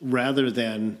 Rather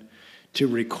than to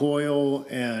recoil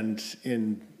and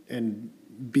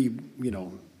be,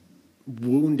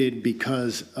 wounded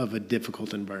because of a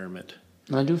difficult environment.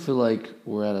 I do feel like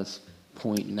we're at a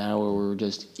point now where we're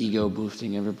just ego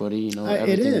boosting everybody. It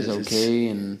everything is okay,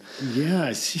 and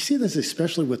yes, you see this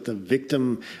especially with the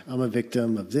victim. I'm a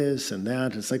victim of this and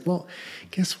that. It's like, well,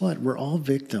 guess what? We're all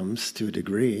victims to a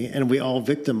degree, and we all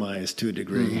victimize to a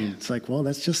degree. Mm-hmm. It's like, well,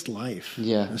 that's just life.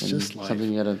 Yeah, that's just life.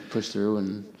 Something you got to push through,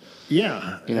 and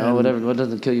what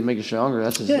doesn't kill you make you stronger.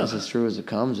 That's as true as it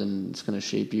comes, and it's going to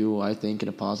shape you, I think, in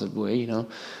a positive way.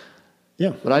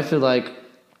 Yeah. But I feel like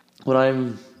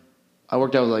I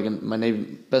worked out with my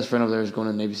Navy best friend over there is going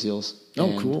to Navy SEALs.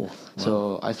 Oh, cool! Wow.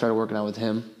 So I started working out with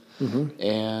him,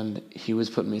 and he was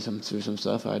putting me through some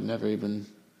stuff I'd never even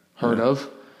heard of.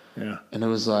 Yeah. And it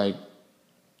was like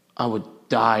I would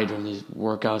die during these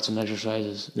workouts and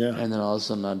exercises. Yeah. And then all of a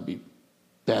sudden I'd be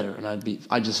better, and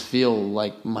I just feel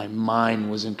like my mind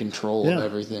was in control of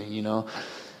everything,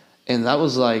 And that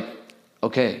was like,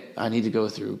 okay, I need to go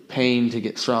through pain to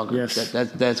get stronger. Yes.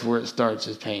 That's where it starts,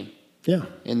 is pain. Yeah.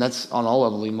 And that's on all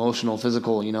levels, emotional,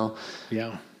 physical,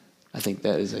 Yeah. I think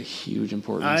that is a huge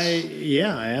importance.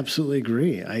 I absolutely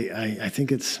agree. I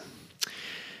think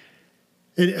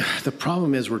the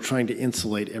problem is we're trying to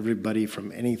insulate everybody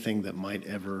from anything that might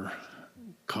ever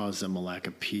cause them a lack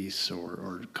of peace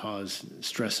or cause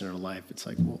stress in their life. It's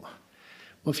like, well,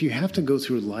 if you have to go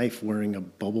through life wearing a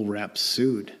bubble wrap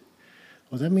suit,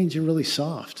 well, that means you're really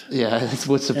soft. Yeah,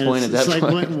 what's the point at that point?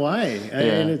 It's like, why? Yeah.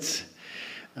 And it's...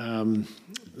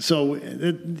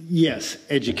 yes,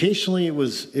 educationally it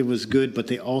was good, but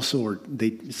they also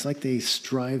it's like they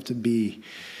strive to be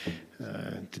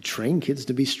to train kids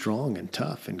to be strong and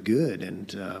tough and good.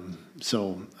 And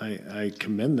so I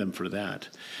commend them for that.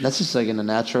 That's just like in a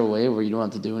natural way where you don't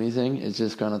have to do anything. It's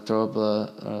just going to throw up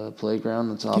a playground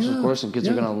that's an obstacle course, and kids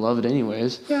are going to love it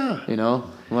anyways. Yeah. You know,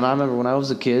 when I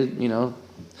was a kid, you know,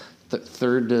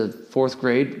 third to fourth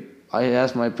grade, I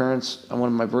asked my parents, I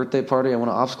wanted my birthday party, I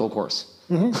want an obstacle course.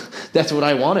 Mm-hmm. That's what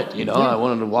I wanted, you know. Yeah. I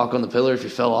wanted to walk on the pillar. If you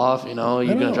fell off, you know,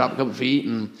 you're going to drop a couple feet.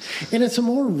 And it's a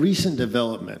more recent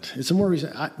development. It's a more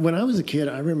recent. When I was a kid,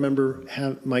 I remember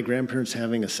my grandparents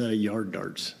having a set of yard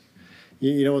darts.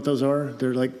 You know what those are?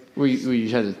 They're like where you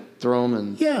had to throw them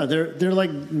and they're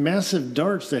like massive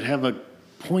darts that have a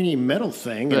pointy metal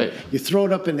thing. Right. And you throw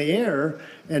it up in the air,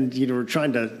 and you know we're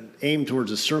trying to aim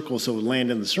towards a circle so it would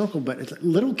land in the circle, but it's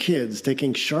little kids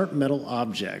taking sharp metal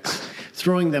objects,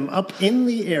 throwing them up in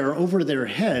the air over their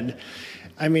head.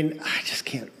 I mean, I just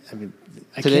can't. I mean,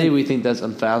 today we think that's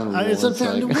unfathomable. It's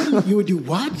unfathomable. Like, you would do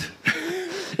what?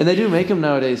 And they do make them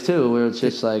nowadays too, where it's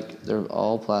just like they're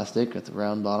all plastic with the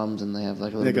round bottoms, and they have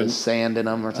like a little bit of sand in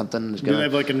them or something. Do they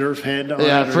have like a Nerf head on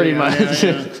it? Pretty much.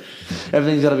 Yeah.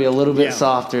 Everything's got to be a little bit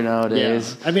softer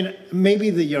nowadays. Yeah. I mean, maybe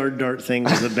the yard dart thing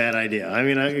was a bad idea. I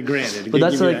mean, granted. But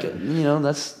that's like, you know,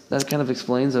 that kind of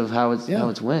explains of how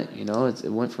it's went. You know, it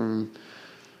went from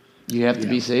you have to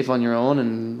be safe on your own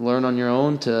and learn on your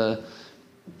own to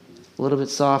a little bit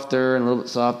softer and a little bit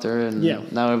softer, and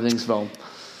now everything's foam.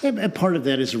 And part of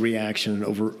that is a reaction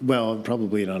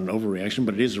probably not an overreaction,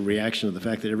 but it is a reaction to the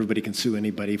fact that everybody can sue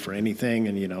anybody for anything,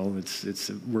 and you know,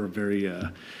 we're a very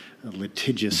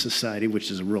litigious society,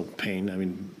 which is a real pain. I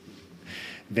mean,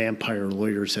 vampire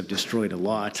lawyers have destroyed a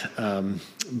lot,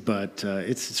 but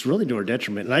it's really to our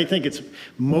detriment, and I think it's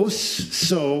most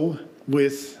so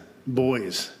with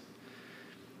boys.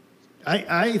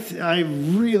 I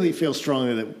really feel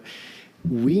strongly that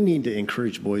we need to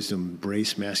encourage boys to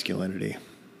embrace masculinity.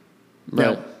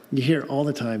 Right. Now, you hear all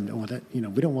the time,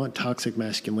 we don't want toxic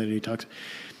masculinity.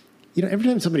 Every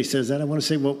time somebody says that, I want to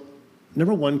say, well,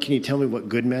 number one, can you tell me what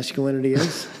good masculinity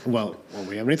is? well,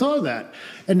 we haven't even thought of that.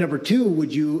 And number two,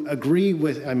 would you agree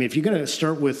with, I mean, if you're going to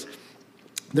start with,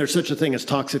 there's such a thing as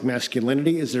toxic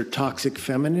masculinity, is there toxic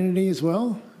femininity as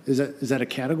well? Is that a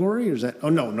category, or is that,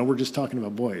 no, we're just talking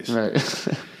about boys. Right.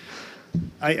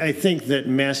 I think that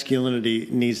masculinity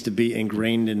needs to be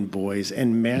ingrained in boys,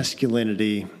 and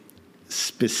masculinity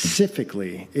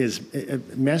specifically is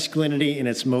masculinity in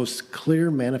its most clear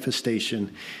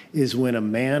manifestation is when a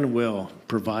man will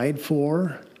provide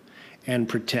for and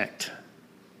protect.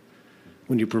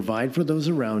 When you provide for those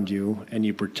around you and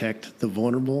you protect the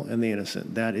vulnerable and the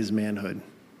innocent, that is manhood.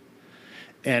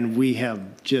 And we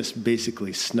have just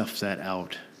basically snuffed that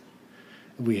out.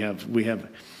 We have.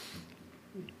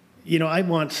 You know,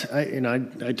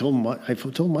 I told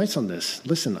my son this.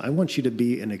 Listen, I want you to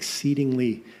be an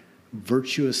exceedingly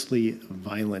virtuously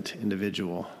violent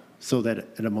individual, so that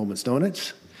at a moment's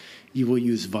notice, you will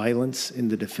use violence in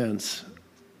the defense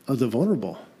of the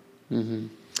vulnerable. Mm-hmm.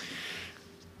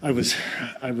 I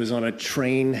was on a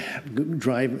train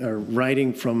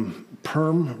riding from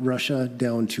Perm, Russia,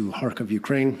 down to Kharkiv,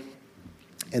 Ukraine,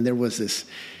 and there was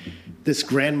this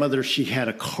grandmother. She had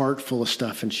a cart full of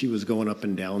stuff, and she was going up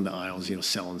and down the aisles,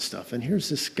 selling stuff. And here's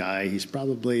this guy. He's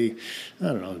probably,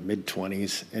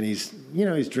 mid-20s, and he's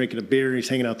drinking a beer. He's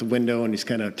hanging out the window, and he's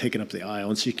kind of taking up the aisle,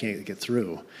 and she can't get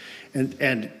through.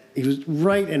 And he was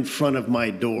right in front of my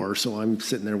door, so I'm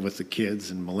sitting there with the kids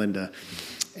and Melinda,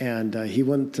 and he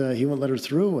wouldn't let her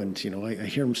through. And I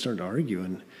hear him start to argue,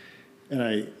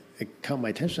 and it caught my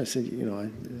attention. I said,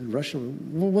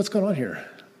 Russian, well, what's going on here?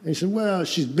 And he said, well,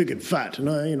 she's big and fat, and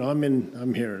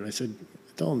I'm here. And I said,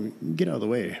 tell him, get out of the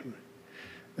way.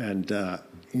 And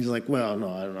he's like, well, no,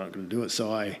 I'm not going to do it.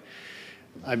 So I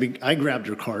grabbed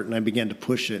her cart and I began to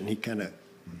push it, and he kind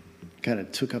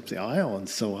of took up the aisle. And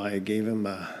so I gave him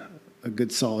a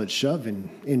good solid shove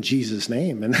in Jesus'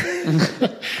 name. And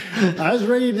I was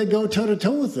ready to go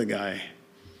toe-to-toe with the guy.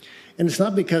 And it's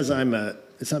not because I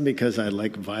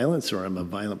like violence or I'm a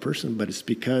violent person, but it's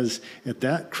because at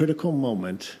that critical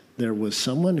moment, there was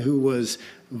someone who was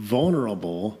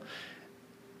vulnerable,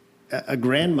 a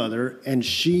grandmother, and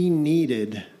she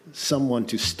needed someone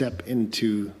to step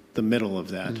into the middle of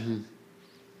that. Mm-hmm.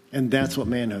 And that's what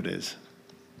manhood is.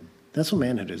 That's what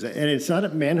manhood is. And it's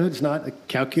not, manhood's not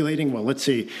calculating, well, let's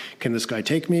see, can this guy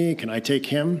take me? Can I take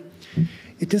him?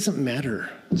 It doesn't matter.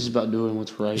 It's about doing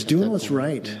what's right. It's doing what's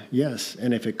right, yes.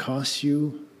 And if it costs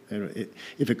you,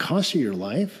 your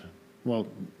life, well,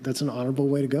 that's an honorable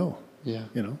way to go. Yeah.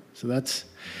 So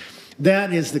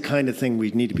that is the kind of thing we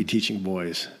need to be teaching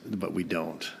boys, but we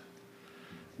don't.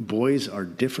 Boys are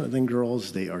different than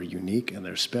girls. They are unique and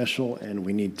they're special, and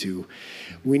we need to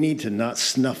not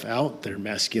snuff out their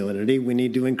masculinity. We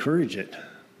need to encourage it.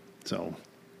 So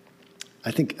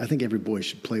I think every boy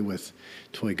should play with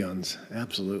toy guns.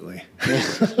 Absolutely.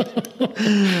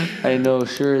 I know,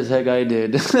 sure as heck I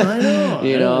did. I know.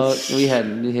 You know, we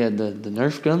had the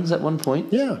Nerf guns at one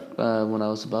point. Yeah. When I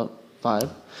was about 5,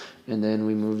 and then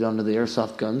we moved on to the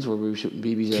airsoft guns where we were shooting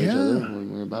BBs at each other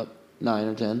when we were about 9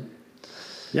 or 10.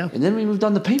 Yeah. And then we moved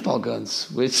on to paintball guns,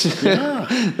 which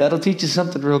that'll teach you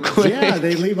something real quick. Yeah,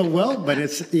 they leave a welt, but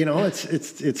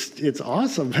it's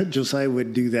awesome. Josiah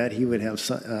would do that. He would have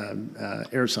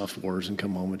airsoft wars and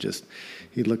come home and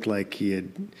he looked like he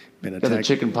had been attacked. Got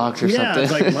chicken pox or something. Yeah,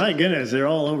 it's like, my goodness, they're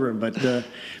all over him. But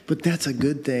that's a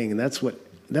good thing, and that's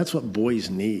what boys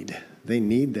need. They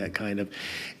need that kind of.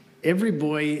 Every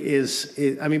boy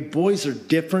boys are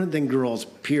different than girls.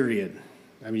 Period.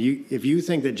 I mean, if you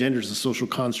think that gender is a social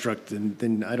construct,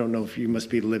 then I don't know if you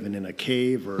must be living in a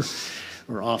cave or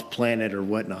off planet or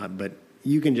whatnot. But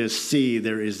you can just see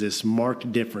there is this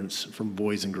marked difference from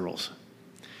boys and girls.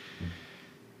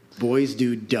 Boys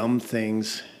do dumb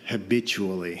things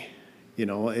habitually. You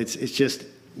know, it's just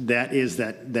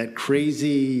that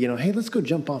crazy, hey, let's go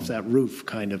jump off that roof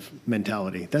kind of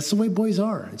mentality. That's the way boys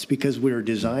are. It's because we're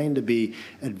designed to be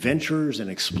adventurers and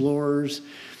explorers.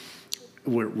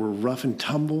 We're rough and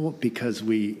tumble because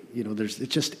it's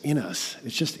just in us.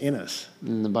 It's just in us.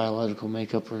 And the biological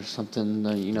makeup or something,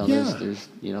 there's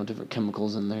different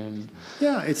chemicals in there. And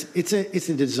yeah, it's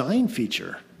a design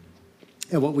feature.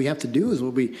 And what we have to do is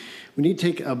we need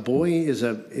to take a boy is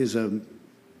a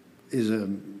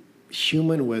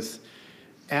human with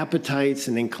appetites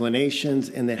and inclinations,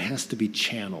 and that has to be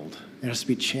channeled. It has to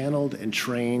be channeled and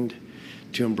trained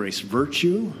to embrace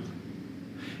virtue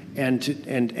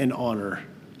and honor.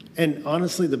 And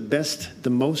honestly,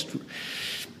 the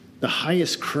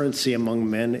highest currency among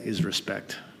men is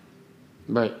respect.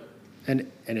 Right.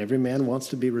 And every man wants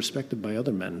to be respected by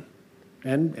other men,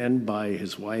 and by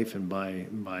his wife, and by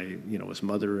his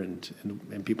mother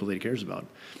and people that he cares about.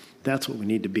 That's what we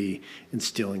need to be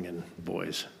instilling in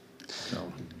boys.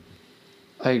 So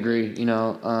I agree.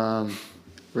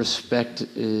 Respect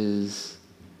is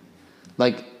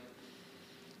like.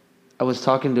 I was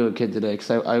talking to a kid today because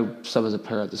I sub as a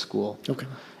pair at the school. Okay.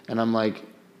 And I'm like,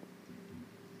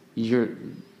 you're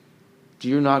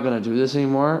not going to do this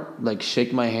anymore? Like,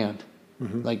 shake my hand.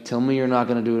 Mm-hmm. Like, tell me you're not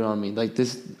going to do it on me. Like,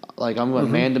 this, like, I'm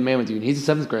going man to man with you. And he's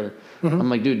a 7th grader. Mm-hmm. I'm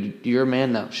like, dude, you're a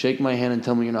man now. Shake my hand and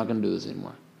tell me you're not going to do this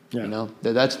anymore. Yeah.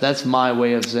 That's my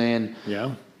way of saying,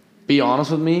 be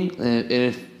honest with me. And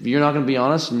if you're not going to be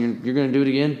honest and you're going to do it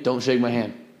again, don't shake my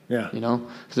hand. Yeah.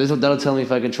 Because that'll tell me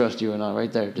if I can trust you or not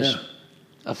right there. Just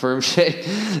a firm shake.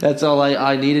 That's all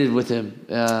I needed with him.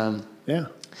 And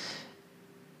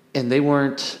they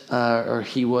weren't, or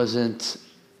he wasn't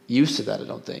used to that, I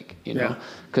don't think,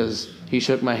 because he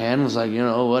shook my hand and was like,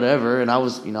 whatever. And I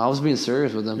was being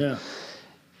serious with him. Yeah.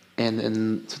 And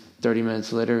then 30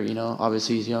 minutes later,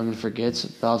 obviously he's young and forgets.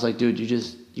 But I was like, dude, you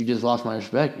just lost my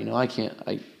respect.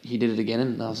 He did it again.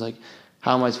 And I was like,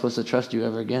 how am I supposed to trust you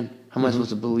ever again? How am I supposed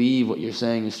to believe what you're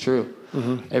saying is true?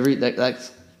 Mm-hmm.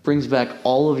 That brings back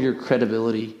all of your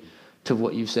credibility to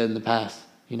what you've said in the past.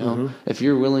 If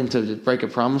you're willing to break a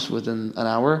promise within an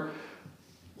hour,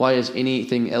 why is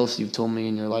anything else you've told me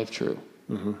in your life true?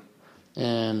 Mm-hmm.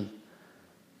 And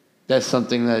that's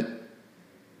something that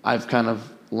I've kind of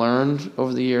learned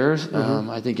over the years. Mm-hmm.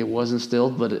 I think it was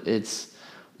instilled, but it's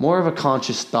more of a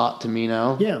conscious thought to me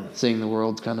now. Yeah. Seeing the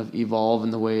world kind of evolve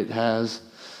in the way it has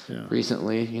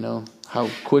recently, how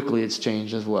quickly it's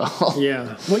changed as well.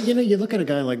 Yeah. Well, you look at a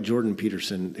guy like Jordan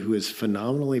Peterson, who is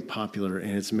phenomenally popular,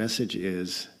 and his message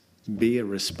is, be a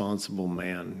responsible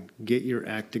man. Get your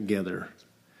act together.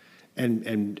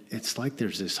 And it's like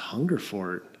there's this hunger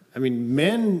for it. I mean,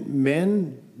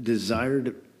 men desire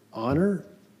to honor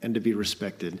and to be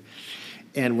respected.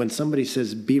 And when somebody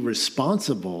says, be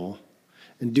responsible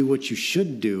and do what you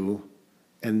should do,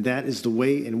 and that is the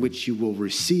way in which you will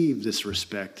receive this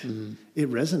respect,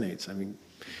 it resonates. I mean,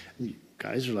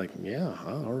 guys are like, yeah,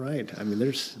 all right. I mean,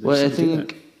 there's well, I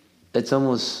think it's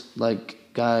almost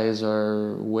like guys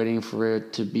are waiting for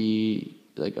it to be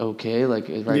like okay, like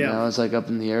right now it's like up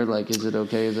in the air, like is it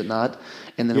okay, is it not?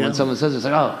 And then when someone says it, it's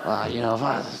like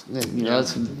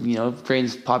it's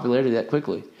trains popularity that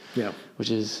quickly. Yeah,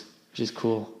 which is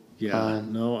cool. Yeah,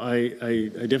 I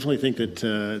definitely think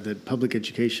that public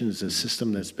education is a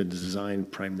system that's been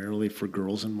designed primarily for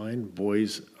girls in mind.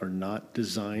 Boys are not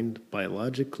designed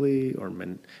biologically or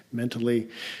mentally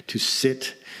to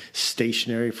sit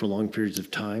stationary for long periods of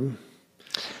time.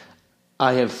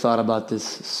 I have thought about this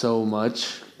so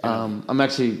much. I'm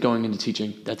actually going into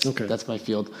teaching. That's my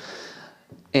field.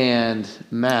 And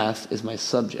math is my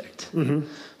subject. Mm-hmm.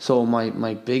 So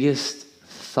my biggest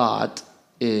thought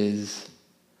is,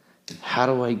 how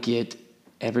do I get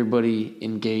everybody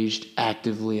engaged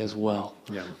actively as well?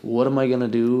 Yeah. What am I going to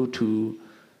do to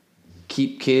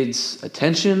keep kids'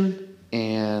 attention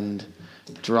and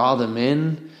draw them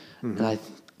in? Mm-hmm.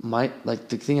 And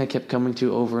the thing I kept coming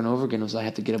to over and over again was I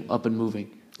have to get them up and moving,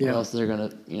 or else they're going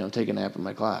to, take a nap in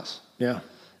my class. Yeah.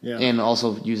 Yeah. And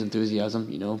also use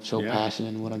enthusiasm, show passion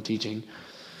in what I'm teaching.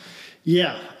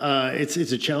 Yeah. It's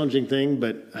a challenging thing,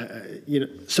 but,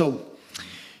 so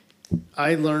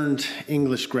I learned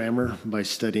English grammar by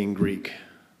studying Greek.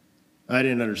 I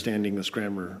didn't understand English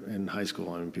grammar in high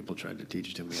school. I mean, people tried to teach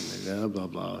it to me, and blah,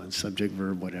 blah, and subject,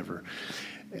 verb, whatever.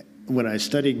 When I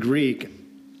studied Greek,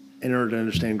 in order to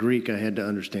understand Greek, I had to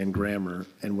understand grammar.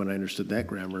 And when I understood that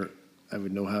grammar, I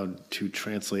would know how to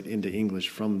translate into English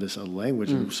from this other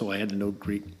language. So I had to know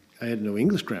Greek. I had to know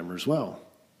English grammar as well.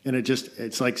 And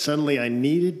it's like suddenly I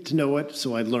needed to know it,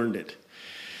 so I learned it.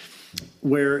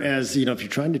 Whereas, if you're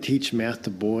trying to teach math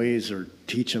to boys or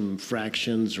teach them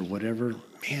fractions or whatever,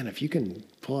 man, if you can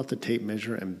pull out the tape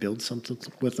measure and build something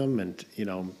with them, and,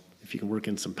 if you can work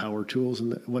in some power tools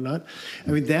and whatnot,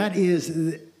 I mean,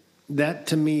 that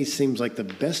to me seems like the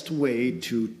best way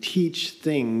to teach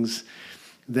things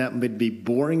that would be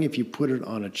boring if you put it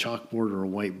on a chalkboard or a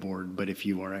whiteboard. But if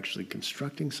you are actually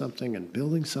constructing something and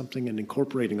building something and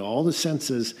incorporating all the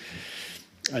senses,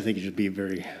 I think you should be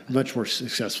much more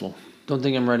successfm. Don't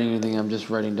think I'm writing anything. I'm just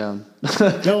writing down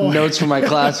notes for my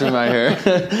classroom right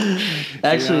here.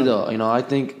 Actually, though, I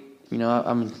think,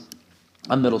 I'm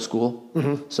middle school.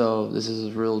 Mm-hmm. So this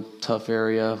is a real tough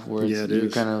area where you're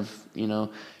kind of,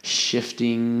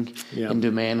 shifting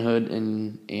into manhood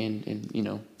and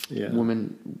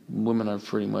women are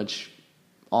pretty much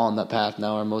on that path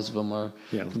now, or most of them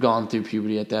have gone through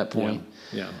puberty at that point.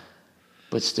 Yeah.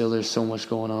 But still, there's so much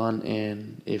going on,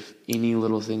 and if any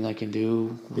little thing I can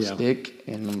do will stick,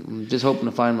 and I'm just hoping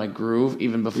to find my groove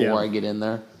even before I get in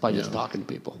there by just talking to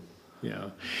people. Yeah.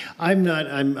 I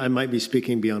might be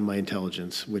speaking beyond my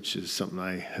intelligence, which is something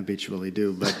I habitually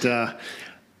do, but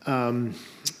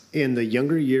in the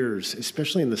younger years,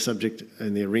 especially in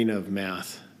the arena of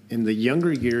math, in the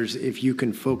younger years, if you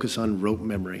can focus on rote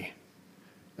memory,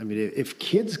 I mean, if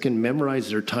kids can memorize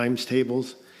their times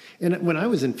tables. And when I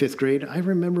was in fifth grade, I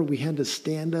remember we had to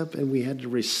stand up and we had to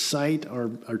recite our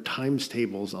times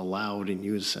tables aloud in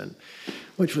unison,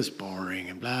 which was boring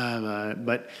and blah, blah.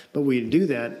 But we'd do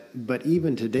that. But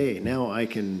even today, now I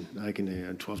can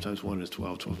 12 times 1 is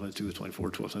 12, 12 times 2 is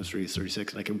 24, 12 times 3 is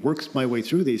 36, and I can work my way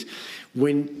through these.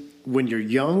 When you're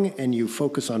young and you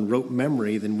focus on rote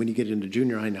memory, then when you get into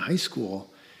junior high and high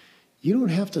school, you don't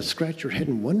have to scratch your head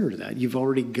and wonder that. You've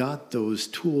already got those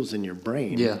tools in your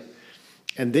brain. Yeah.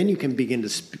 And then you can begin to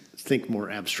think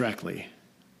more abstractly.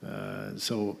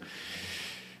 So,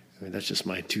 I mean, that's just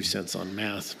my 2 cents on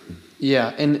math. Yeah,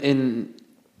 and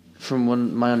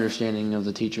from my understanding of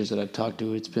the teachers that I've talked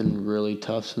to, it's been really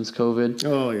tough since COVID.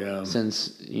 Oh, yeah.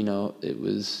 Since, it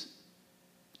was...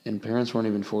 And parents weren't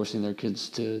even forcing their kids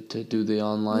to do the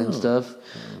online stuff.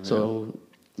 So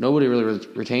nobody really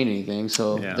retained anything.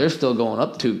 So they're still going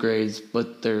up 2 grades,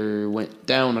 but they went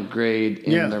down a grade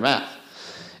in their math.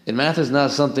 And math is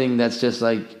not something that's just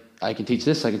like, I can teach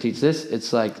this, I can teach this.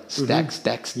 It's like stack,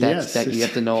 stack, stack, stack. You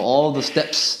have to know all the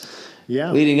steps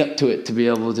leading up to it to be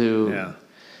able to,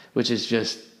 which is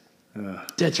just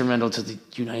detrimental to the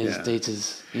United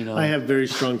States. I have very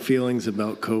strong feelings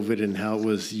about COVID and how it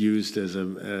was used as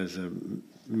a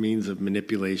means of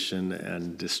manipulation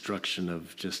and destruction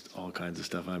of just all kinds of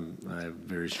stuff. I have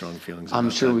very strong feelings about that.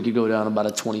 I'm sure we could go down about a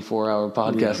 24-hour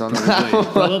podcast on that.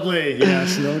 Probably,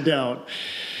 yes, no doubt.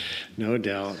 No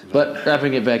doubt. But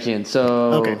wrapping it back in.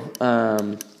 So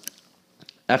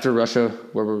after Russia,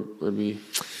 where would we?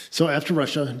 So after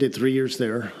Russia, did 3 years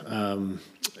there. And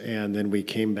then we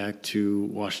came back to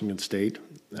Washington State.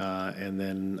 And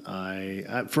then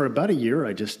I for about a year,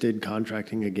 I just did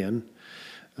contracting again.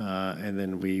 And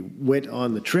then we went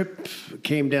on the trip,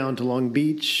 came down to Long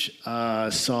Beach,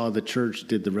 saw the church,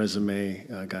 did the resume,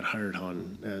 got hired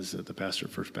on as the pastor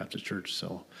of First Baptist Church.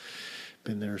 So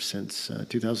been there since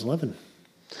 2011.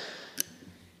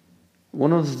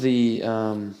 One of the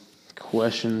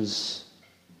questions,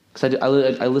 because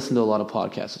I listen to a lot of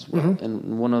podcasts as well,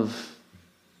 and one of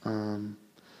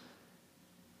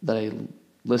that I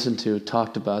listened to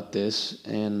talked about this,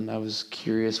 and I was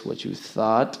curious what you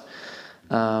thought.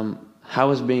 How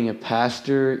has being a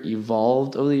pastor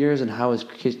evolved over the years, and how has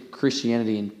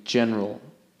Christianity in general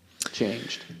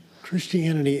changed?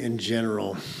 Christianity in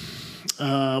general.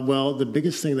 Well, the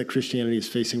biggest thing that Christianity is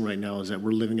facing right now is that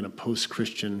we're living in a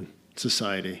post-Christian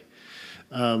society.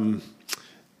 For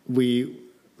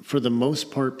the most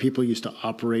part, people used to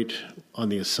operate on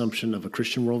the assumption of a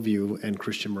Christian worldview and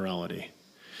Christian morality.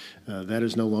 That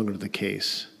is no longer the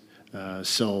case.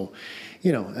 So,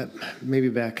 maybe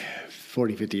back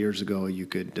 40, 50 years ago, you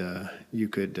could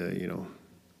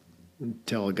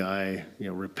tell a guy,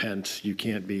 repent. You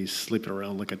can't be sleeping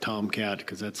around like a tomcat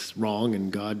because that's wrong,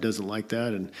 and God doesn't like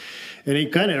that. And he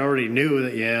kind of already knew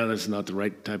that, that's not the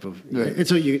right type of. Right. And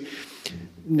so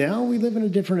now we live in a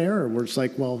different era where it's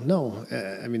like, well, no.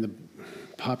 The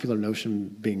popular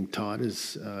notion being taught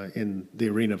is in the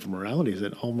arena of morality is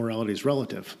that all morality is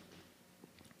relative.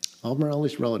 All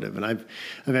morality is relative, and I've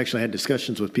actually had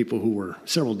discussions with people who were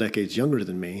several decades younger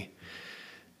than me.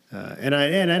 And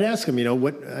I'd ask them,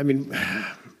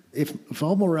 if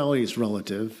all morality is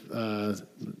relative,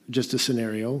 just a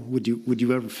scenario, would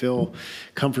you ever feel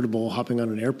comfortable hopping on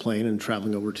an airplane and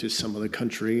traveling over to some other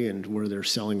country and where they're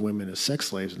selling women as sex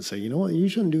slaves and say, you know what, you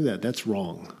shouldn't do that. That's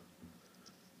wrong.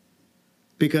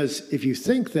 Because if you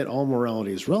think that all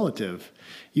morality is relative,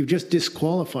 you've just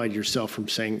disqualified yourself from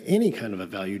saying any kind of a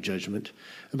value judgment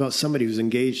about somebody who's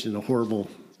engaged in a horrible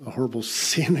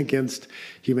sin against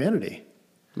humanity.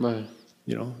 Right.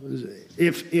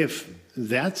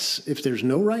 If there's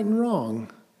no right and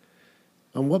wrong,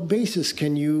 on what basis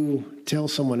can you tell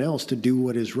someone else to do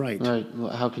what is right? Right.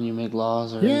 How can you make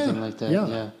laws or anything like that?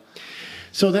 Yeah.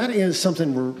 So that is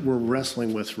something we're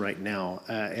wrestling with right now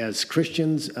as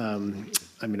Christians.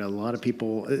 A lot of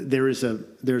people. There's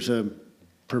a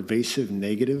pervasive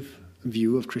negative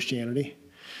view of Christianity.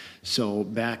 So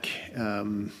back,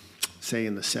 say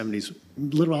in the 70s,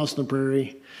 Little House on the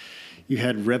Prairie. You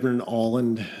had Reverend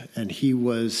Alland, and he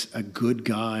was a good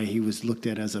guy. He was looked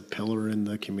at as a pillar in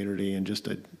the community and just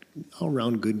an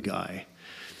all-around good guy.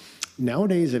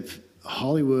 Nowadays, if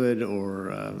Hollywood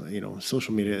or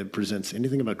social media presents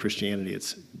anything about Christianity,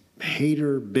 it's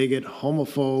hater, bigot,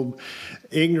 homophobe,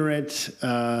 ignorant,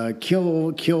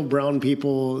 kill brown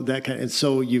people, that kind. And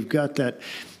so you've got that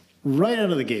right out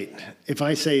of the gate. If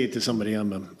I say to somebody,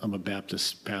 I'm a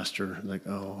Baptist pastor, like,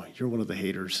 oh, you're one of the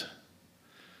haters.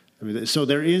 So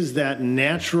there is that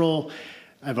natural,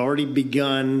 I've already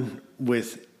begun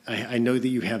with, I know that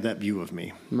you have that view of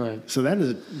me. Right. So that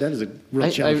is a real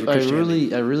challenge for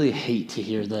Christianity. I really hate to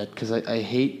hear that because I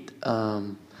hate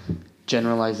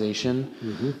generalization.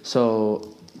 Mm-hmm.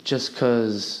 So just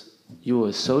because you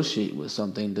associate with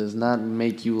something does not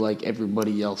make you like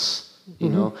everybody else. You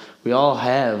know, we all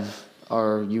have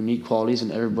our unique qualities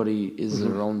and everybody is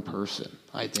their own person,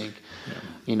 I think.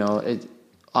 Yeah.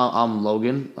 I'm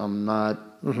Logan. I'm not,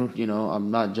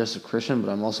 I'm not just a Christian, but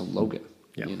I'm also Logan.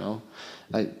 Yeah.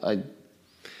 I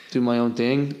do my own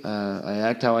thing. I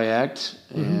act how I act,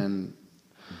 and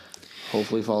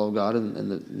hopefully follow God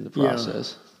in the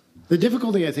process. Yeah. The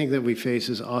difficulty I think that we face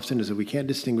is often is that we can't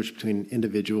distinguish between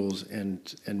individuals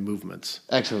and movements.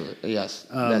 Absolutely, yes.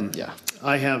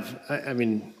 I have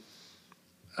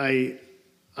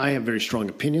very strong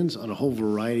opinions on a whole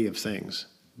variety of things,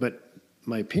 but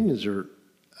my opinions are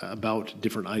about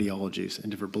different ideologies and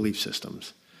different belief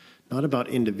systems, not about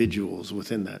individuals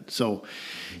within that. So,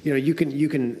 you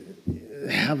can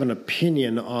have an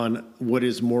opinion on what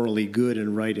is morally good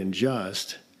and right and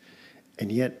just,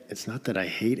 and yet it's not that I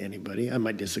hate anybody. I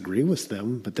might disagree with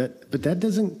them, but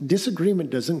disagreement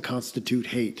doesn't constitute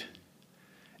hate.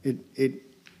 It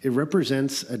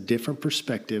represents a different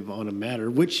perspective on a matter,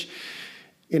 which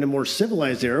in a more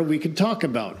civilized era, we could talk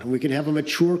about. We could have a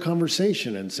mature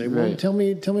conversation and say, well, tell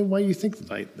me why you think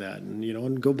like that,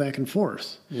 and go back and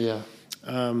forth. Yeah.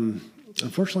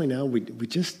 Unfortunately, now we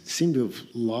just seem to have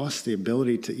lost the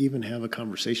ability to even have a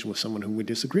conversation with someone whom we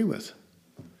disagree with.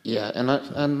 Yeah, and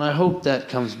I hope that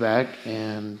comes back,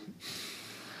 and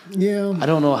I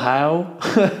don't know how.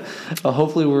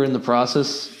 Hopefully we're in the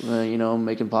process,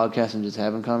 making podcasts and just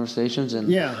having conversations.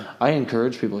 And I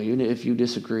encourage people, even if you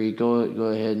disagree, go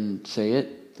ahead and say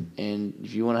it. And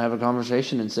if you want to have a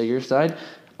conversation and say your side,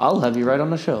 I'll have you right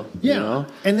on the show. Yeah,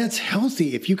 and that's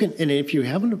healthy. If you can, and if you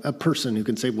have a person who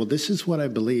can say, well, this is what I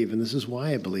believe, and this is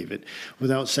why I believe it,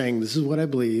 without saying, this is what I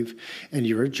believe, and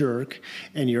you're a jerk,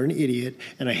 and you're an idiot,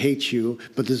 and I hate you,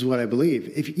 but this is what I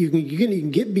believe. If you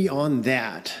can get beyond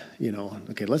that,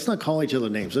 okay, let's not call each other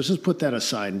names. Let's just put that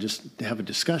aside and just have a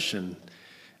discussion.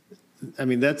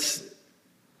 That's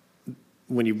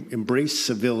when you embrace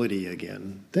civility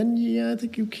again, then I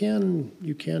think you can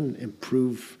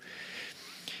improve.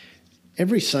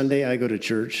 Every Sunday I go to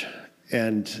church,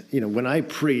 and when I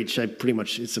preach, I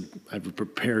have a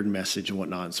prepared message and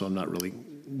whatnot, so I'm not really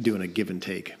doing a give and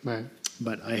take. Right.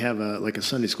 But I have a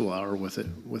Sunday school hour with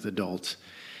adults.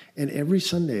 And every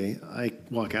Sunday I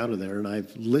walk out of there and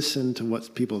I've listened to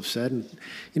what people have said. And,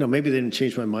 maybe they didn't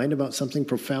change my mind about something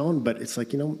profound, but it's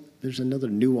like, there's another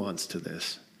nuance to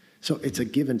this. So it's a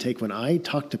give and take. When I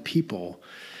talk to people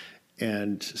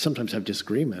and sometimes have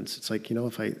disagreements, it's like,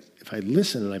 if I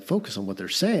listen and I focus on what they're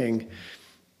saying,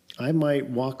 I might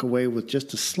walk away with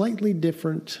just a slightly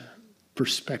different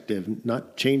perspective,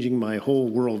 not changing my whole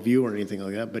worldview or anything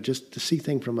like that, but just to see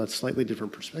things from a slightly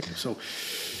different perspective. So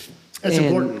that's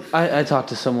important. I talked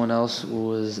to someone else who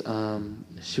was,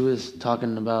 she was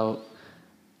talking about,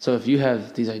 so if you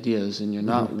have these ideas and you're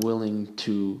not willing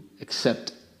to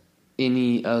accept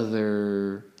any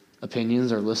other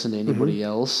opinions or listen to anybody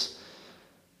else,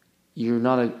 you're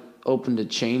not open to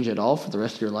change at all for the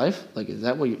rest of your life. Like, is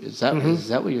that what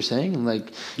you're saying?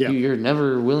 Like, you're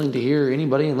never willing to hear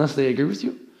anybody unless they agree with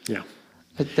you? Yeah.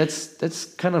 That's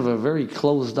kind of a very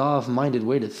closed off minded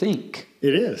way to think.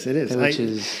 It is. Which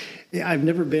is... I've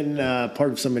never been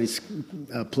part of somebody's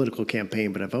political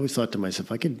campaign, but I've always thought to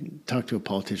myself, I could talk to a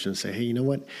politician and say, hey, you know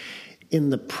what? In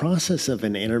the process of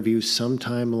an interview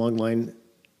sometime along the line,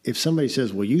 if somebody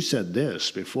says, well, you said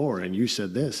this before and you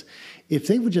said this, if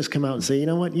they would just come out and say, you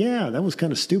know what? Yeah, that was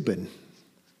kind of stupid.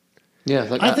 Yeah,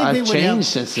 like I think I've they would changed have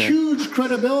since then. Huge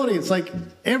credibility. It's like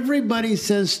everybody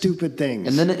says stupid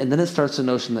things, and then it starts the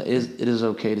notion that it is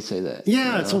okay to say that.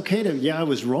 Yeah, it's okay to I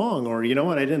was wrong, or you know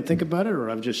what, I didn't think about it, or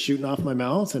I'm just shooting off my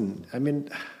mouth. And I mean,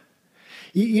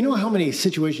 you know how many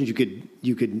situations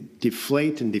you could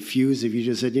deflate and diffuse if you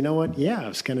just said, you know what, I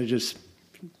was kind of just.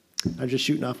 I'm just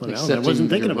shooting off my mouth. I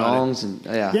wasn't thinking about it. And,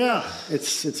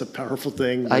 it's a powerful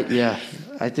thing.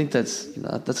 I think that's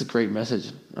a great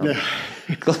message.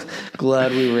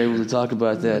 Glad we were able to talk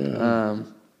about that. Yeah.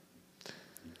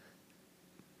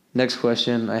 Next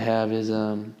question I have is,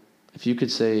 if you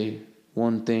could say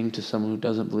one thing to someone who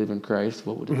doesn't believe in Christ,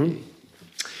 what would it be?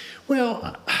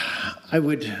 Well, I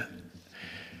would.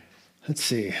 Let's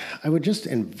see. I would just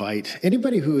invite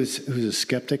anybody who's a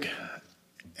skeptic.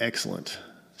 Excellent.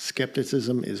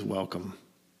 Skepticism is welcome.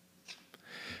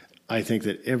 I think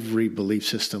that every belief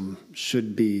system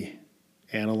should be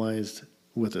analyzed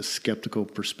with a skeptical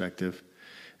perspective.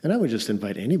 And I would just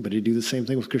invite anybody to do the same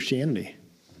thing with Christianity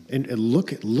and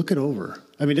look it over.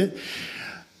 I mean,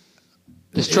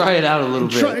 just try it out a little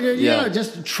bit.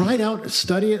 Just try it out,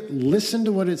 study it, listen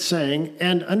to what it's saying,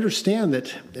 and understand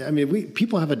that, I mean,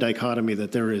 people have a dichotomy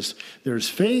that there's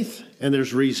faith and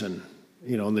there's reason,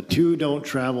 and the two don't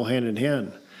travel hand in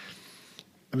hand.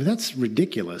 I mean, that's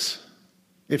ridiculous.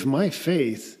 If my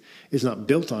faith is not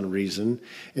built on reason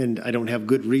and I don't have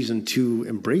good reason to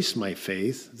embrace my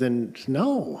faith, then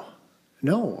no,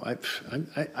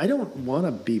 I don't want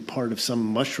to be part of some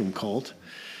mushroom cult.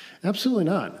 Absolutely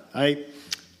not.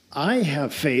 I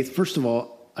have faith. First of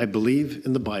all, I believe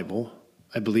in the Bible.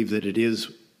 I believe that it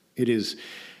is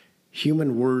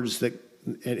human words, that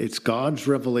it's God's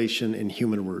revelation in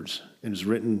human words, and is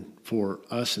written for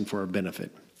us and for our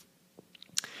benefit.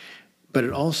 But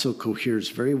it also coheres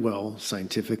very well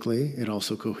scientifically. It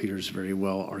also coheres very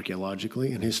well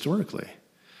archaeologically and historically.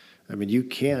 I mean, you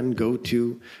can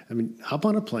hop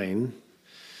on a plane,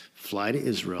 fly to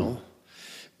Israel,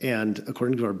 and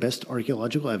according to our best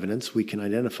archaeological evidence, we can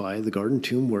identify the garden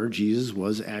tomb where Jesus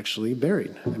was actually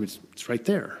buried. I mean, it's right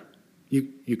there.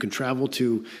 You can travel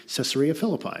to Caesarea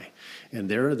Philippi, and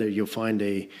there you'll find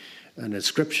an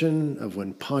inscription of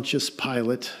when Pontius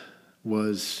Pilate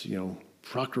was,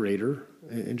 procurator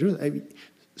in Jerusalem.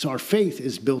 So our faith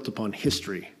is built upon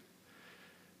history.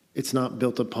 It's not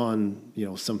built upon,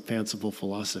 some fanciful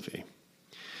philosophy.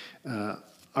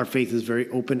 Our faith is very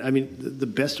open. I mean, the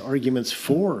best arguments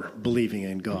for believing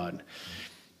in God,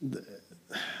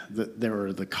 there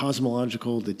are the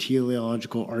cosmological, the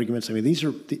teleological arguments. I mean, these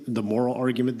are the moral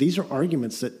argument. These are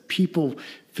arguments that people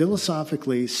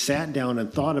philosophically sat down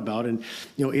and thought about. And,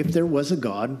 if there was a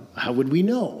God, how would we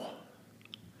know?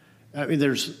 I mean,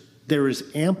 there is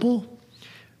ample,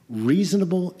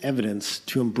 reasonable evidence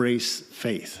to embrace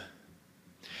faith.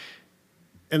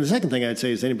 And the second thing I'd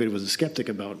say is anybody who was a skeptic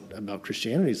about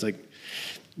Christianity is like,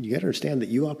 you got to understand that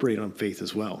you operate on faith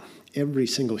as well. Every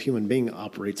single human being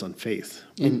operates on faith.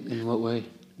 In what way?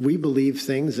 We believe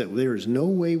things that there is no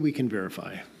way we can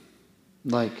verify.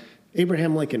 Like?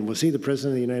 Abraham Lincoln, was he the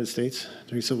president of the United States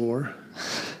during the Civil War?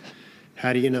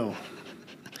 How do you know?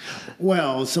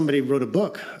 Well, somebody wrote a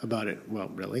book about it. Well,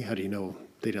 really? How do you know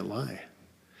they didn't lie?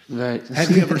 Right. Have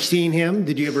you ever seen him?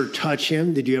 Did you ever touch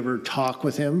him? Did you ever talk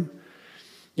with him?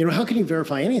 How can you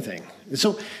verify anything? And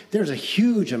so there's a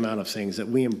huge amount of things that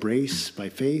we embrace by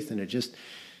faith, and it just,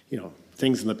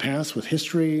 things in the past with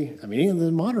history. I mean, in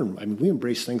the modern, I mean, we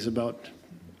embrace things about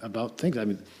things. I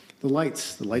mean, the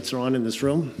lights are on in this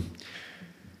room.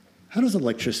 How does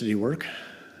electricity work?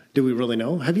 Do we really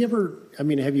know? Have you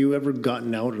ever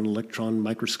gotten out an electron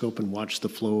microscope and watched the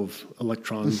flow of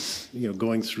electrons,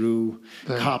 going through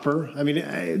copper? I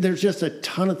mean, there's just a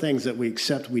ton of things that we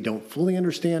accept. We don't fully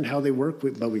understand how they work,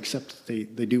 but we accept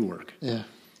that they do work. Yeah.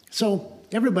 So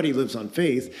everybody lives on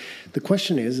faith. The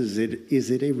question is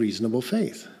it a reasonable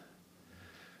faith?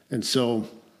 And so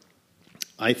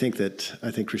I think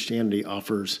Christianity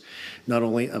offers not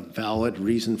only a valid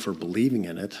reason for believing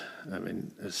in it. I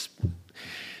mean,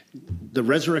 the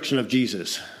resurrection of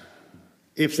Jesus,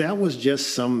 if that was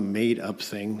just some made-up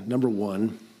thing, number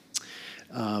one,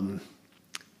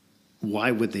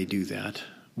 why would they do that?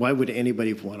 Why would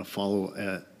anybody want to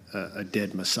follow a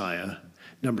dead Messiah?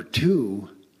 Number two,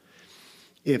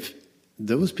 if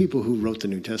those people who wrote the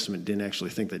New Testament didn't actually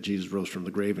think that Jesus rose from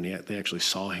the grave and they actually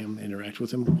saw him, interact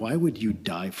with him, why would you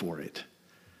die for it?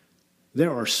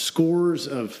 There are scores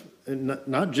of,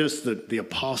 not just the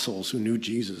apostles who knew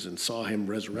Jesus and saw him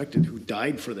resurrected, who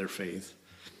died for their faith,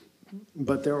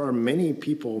 but there are many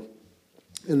people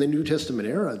in the New Testament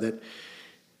era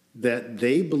that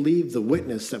they believed the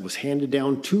witness that was handed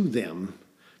down to them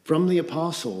from the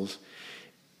apostles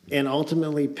and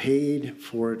ultimately paid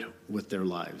for it with their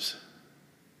lives.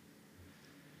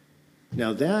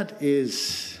 Now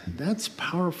that's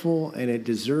powerful, and it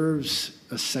deserves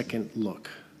a second look.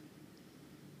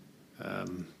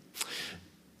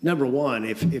 Number one,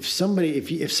 if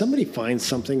somebody finds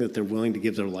something that they're willing to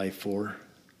give their life for,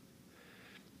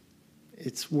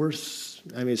 it's worth.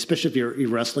 I mean, especially if you're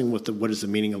wrestling with what is the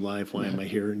meaning of life? Why am I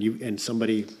here? And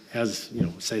somebody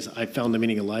says, I found the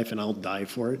meaning of life and I'll die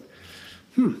for it.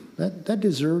 That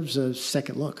deserves a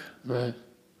second look. Right.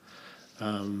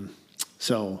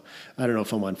 So I don't know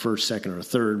if I'm on first, second, or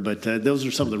third, but those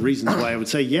are some of the reasons why I would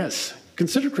say yes.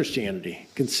 Consider Christianity.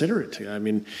 Consider it. I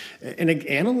mean, and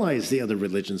analyze the other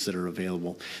religions that are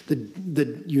available.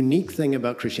 The unique thing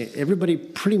about Christianity, everybody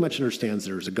pretty much understands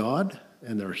there's a God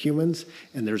and there are humans,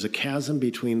 and there's a chasm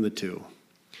between the two.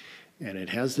 And it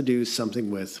has to do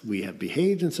something with we have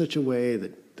behaved in such a way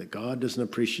that God doesn't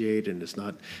appreciate, and it's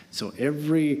not. So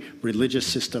every religious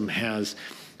system has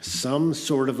some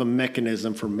sort of a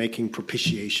mechanism for making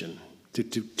propitiation,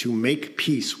 to make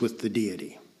peace with the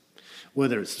deity.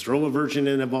 Whether it's throw a virgin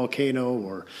in a volcano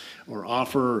or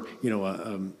offer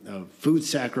food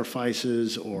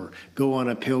sacrifices or go on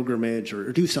a pilgrimage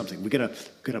or do something. We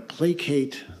gotta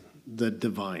placate the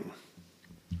divine.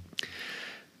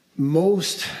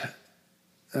 Most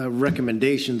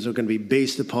recommendations are going to be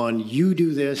based upon you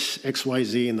do this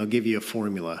XYZ, and they'll give you a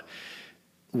formula.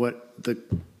 What the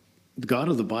God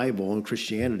of the Bible and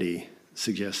Christianity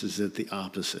suggests is that the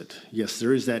opposite. Yes,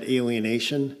 there is that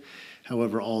alienation.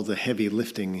 However, all the heavy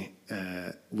lifting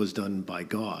was done by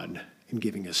God in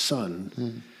giving his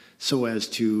son so as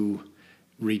to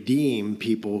redeem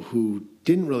people who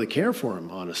didn't really care for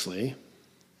him, honestly.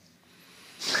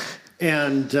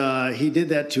 And he did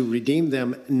that to redeem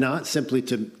them, not simply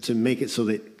to make it so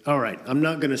that, all right, I'm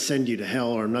not going to send you to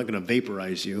hell or I'm not going to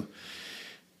vaporize you,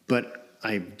 but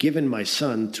I've given my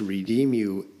son to redeem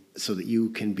you so that you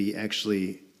can be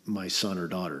actually my son or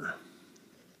daughter,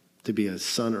 to be a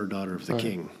son or daughter of the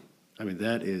King. I mean,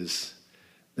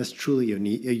 that's truly a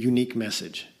unique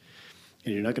message,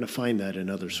 and you're not going to find that in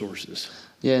other sources.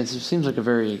 Yeah, it seems like a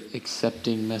very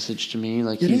accepting message to me.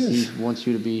 Like he wants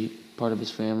you to be part of his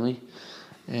family.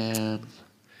 And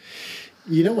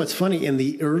you know what's funny? In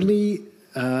the early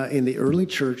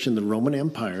church in the Roman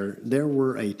Empire, there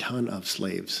were a ton of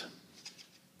slaves.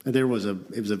 It was a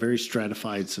very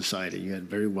stratified society. You had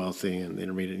very wealthy and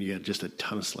intermediate, and you had just a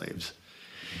ton of slaves.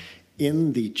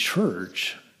 In the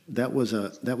church, that was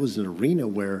an arena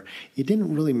where it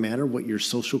didn't really matter what your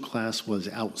social class was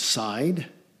outside,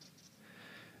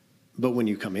 but when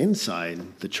you come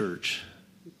inside the church,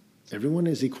 everyone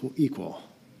is equal.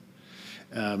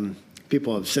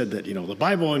 People have said that the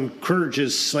Bible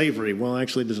encourages slavery. Well,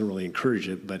 actually, it doesn't really encourage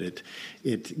it, but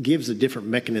it gives a different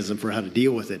mechanism for how to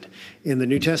deal with it. In the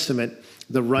New Testament,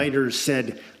 the writers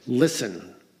said,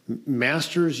 "Listen,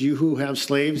 masters, you who have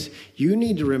slaves, you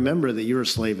need to remember that you're a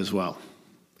slave as well,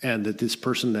 and that this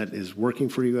person that is working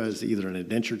for you as either an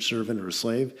indentured servant or a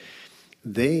slave,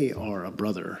 they are a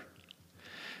brother."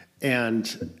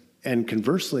 And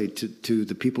conversely, to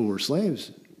the people who are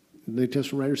slaves, the New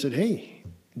Testament writer said, "Hey,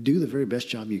 do the very best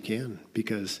job you can,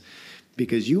 because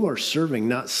you are serving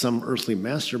not some earthly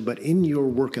master, but in your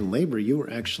work and labor, you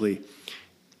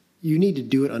need to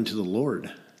do it unto the Lord."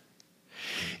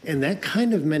 And that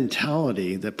kind of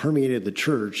mentality that permeated the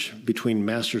church between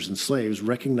masters and slaves,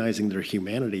 recognizing their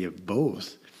humanity of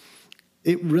both,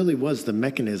 it really was the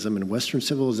mechanism in Western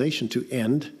civilization to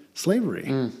end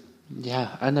slavery.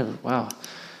 Yeah, wow.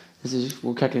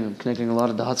 We're connecting a lot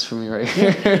of dots for me right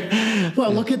here.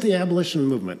 Well, look at the abolition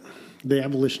movement.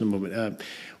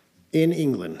 In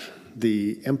England,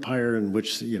 the empire in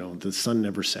which, the sun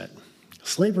never set,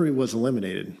 slavery was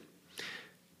eliminated.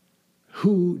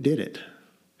 Who did it?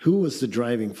 Who was the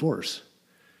driving force?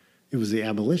 It was the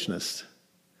abolitionists.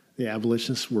 The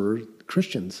abolitionists were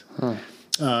Christians. Huh.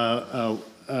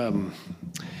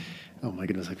 Oh my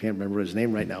goodness, I can't remember his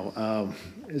name right now.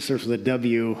 It starts with a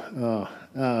W.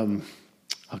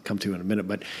 I'll come to it in a minute.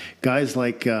 But guys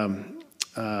like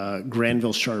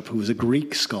Granville Sharp, who was a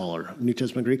Greek scholar, New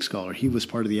Testament Greek scholar, he was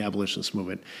part of the abolitionist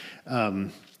movement. I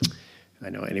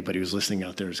know anybody who's listening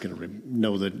out there is going to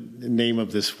know the name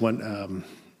of this one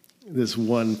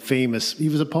famous. He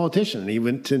was a politician, and he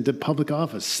went into public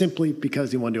office simply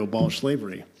because he wanted to abolish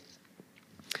slavery,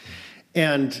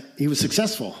 and he was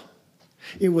successful.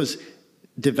 It was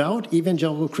devout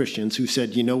evangelical Christians who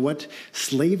said, you know what,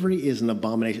 slavery is an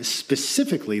abomination,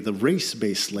 specifically the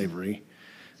race-based slavery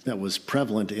that was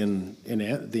prevalent in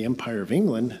the Empire of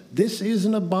England. This is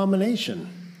an abomination.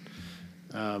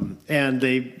 And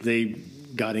they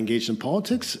got engaged in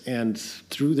politics, and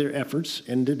through their efforts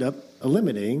ended up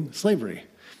eliminating slavery.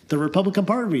 The Republican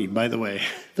Party, by the way,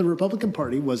 the Republican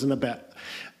Party wasn't about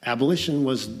abolition,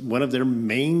 was one of their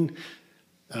main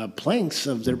planks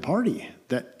of their party,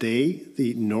 that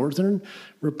the Northern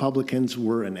Republicans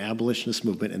were an abolitionist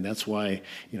movement, and that's why,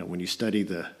 when you study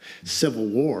the Civil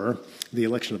War, the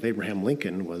election of Abraham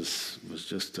Lincoln was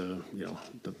just,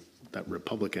 that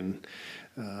Republican,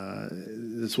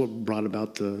 that's what brought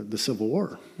about the Civil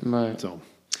War. Right.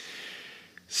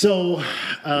 So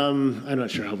I'm not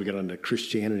sure how we got onto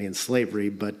Christianity and slavery,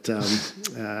 but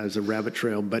as a rabbit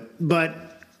trail.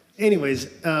 But anyways,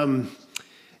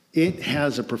 it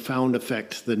has a profound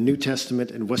effect. The New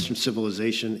Testament and Western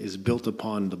civilization is built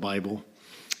upon the Bible,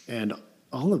 and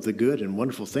all of the good and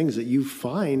wonderful things that you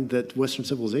find that Western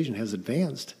civilization has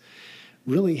advanced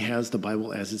really has the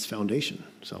Bible as its foundation.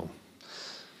 So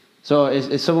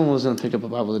if someone was going to pick up a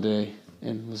Bible today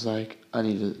and was like, I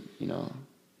need to,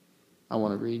 I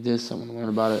want to read this, I want to learn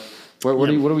about it, where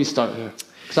do we start here?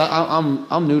 Because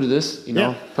I'm new to this,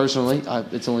 personally.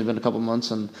 It's only been a couple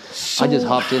months, and I just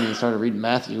hopped in and started reading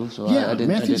Matthew. So I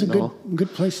didn't know.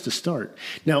 Good place to start.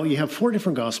 Now, you have 4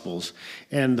 different Gospels,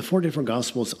 and the 4 different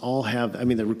Gospels all have,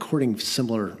 they're recording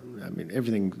similar,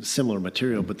 everything similar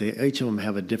material, but each of them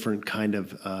have a different kind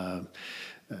of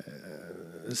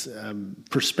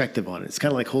perspective on it. It's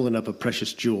kind of like holding up a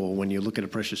precious jewel. When you look at a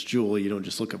precious jewel, you don't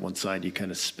just look at one side, you kind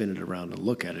of spin it around and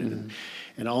look at it. Mm-hmm.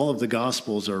 And all of the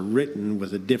Gospels are written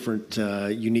with a different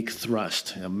unique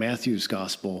thrust. Matthew's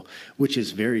Gospel, which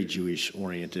is very Jewish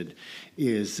oriented,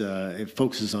 it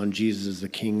focuses on Jesus as the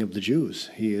King of the Jews.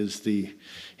 He is the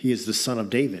Son of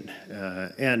David.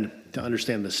 And to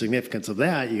understand the significance of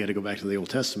that, you got to go back to the Old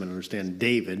Testament and understand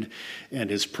David and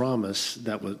his promise,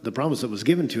 that was the promise that was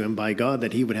given to him by God,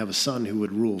 that he would have a son who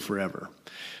would rule forever.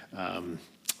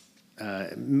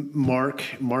 Mark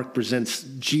presents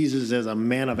Jesus as a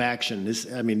man of action.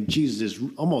 Jesus is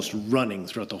almost running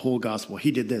throughout the whole gospel.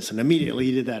 He did this, and immediately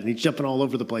he did that, and he's jumping all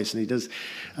over the place, and he does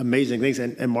amazing things.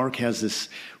 And Mark has this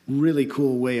really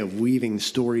cool way of weaving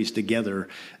stories together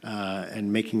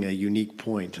and making a unique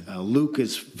point. Luke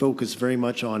is focused very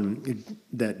much on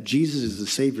that Jesus is the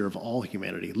Savior of all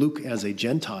humanity. Luke, as a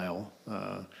Gentile,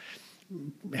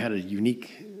 had a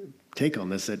unique take on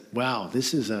this, that wow,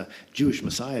 this is a Jewish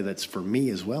Messiah that's for me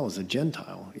as well as a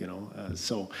Gentile,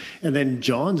 and then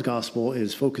John's gospel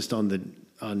is focused on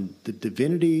the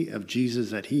divinity of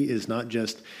Jesus, that he is not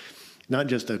just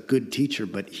a good teacher,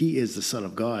 but he is the Son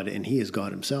of God, and he is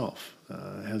God himself.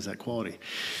 Has that quality.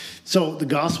 So the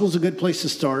gospel is a good place to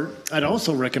start.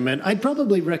 I'd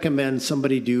probably recommend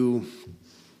somebody do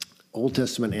Old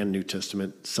Testament and New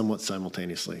Testament somewhat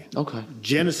simultaneously. Okay.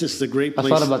 Genesis is a great place. I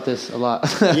thought about this a lot.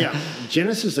 Yeah.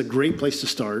 Genesis is a great place to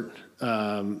start,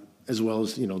 as well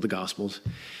as, the Gospels.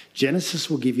 Genesis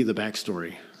will give you the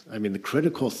backstory. The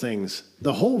critical things.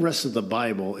 The whole rest of the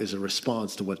Bible is a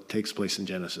response to what takes place in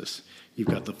Genesis. You've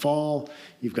got the fall,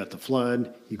 you've got the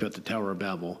flood, you've got the Tower of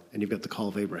Babel, and you've got the call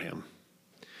of Abraham.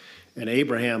 And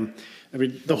Abraham,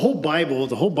 the whole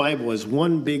Bible is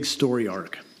one big story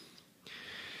arc.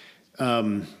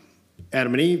 Adam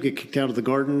and Eve get kicked out of the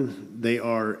garden. They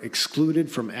are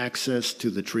excluded from access to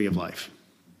the tree of life.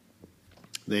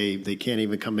 They can't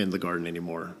even come in the garden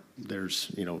anymore.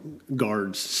 There's,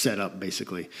 guards set up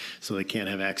basically, so they can't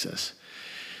have access.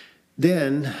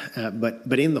 Then,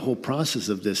 but in the whole process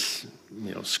of this,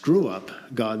 screw up,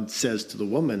 God says to the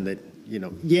woman that,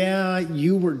 yeah,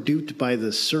 you were duped by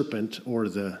the serpent or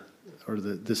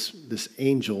this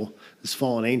angel, this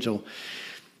fallen angel,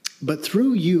 but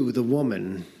through you, the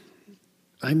woman,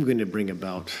 I'm going to bring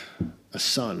about a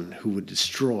son who would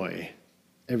destroy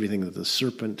everything that the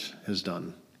serpent has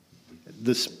done.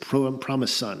 This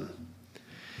promised son.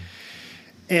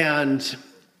 And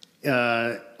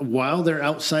while they're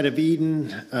outside of Eden,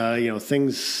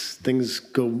 things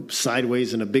go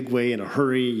sideways in a big way, in a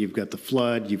hurry. You've got the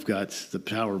flood, you've got the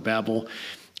Tower of Babel,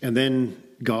 and then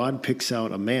God picks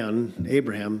out a man,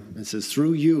 Abraham, and says,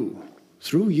 through you,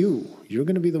 you're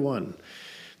going to be the one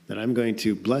that I'm going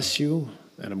to bless you,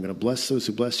 and I'm going to bless those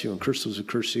who bless you and curse those who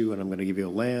curse you, and I'm going to give you a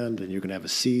land, and you're going to have a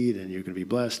seed, and you're going to be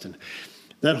blessed. And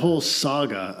that whole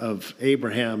saga of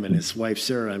Abraham and his wife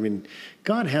Sarah, I mean,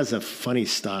 God has a funny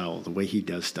style, the way he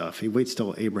does stuff. He waits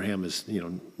till Abraham is,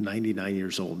 99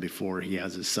 years old before he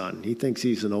has his son. He thinks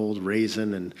he's an old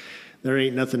raisin and there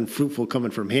ain't nothing fruitful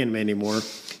coming from him anymore.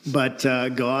 But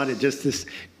God, just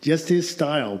his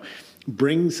style,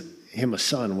 brings him a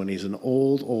son when he's an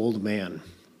old man.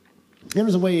 It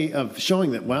was a way of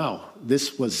showing that, wow,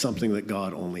 this was something that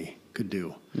God only could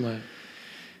do. Right.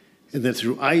 And then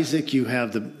through Isaac, you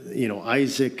have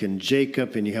Isaac and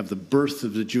Jacob, and you have the birth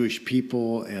of the Jewish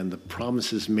people and the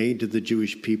promises made to the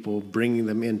Jewish people, bringing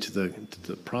them into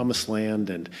the promised land,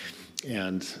 and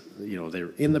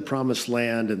they're in the promised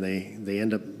land, and they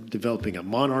end up developing a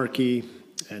monarchy,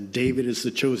 and David is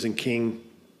the chosen king.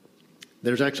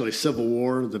 There's actually a civil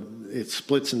war. It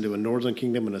splits into a northern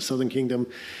kingdom and a southern kingdom.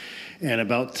 And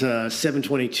about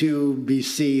 722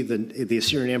 BC, the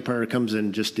Assyrian Empire comes in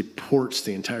and just deports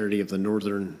the entirety of the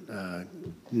northern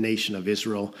nation of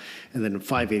Israel. And then in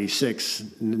 586,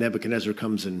 Nebuchadnezzar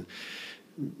comes and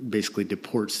basically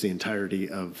deports the entirety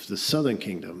of the southern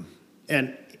kingdom.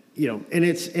 And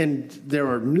there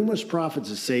are numerous prophets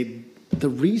that say the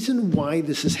reason why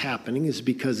this is happening is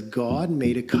because God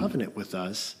made a covenant with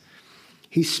us.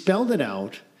 He spelled it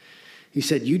out. He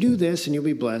said, you do this and you'll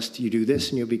be blessed. You do this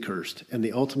and you'll be cursed. And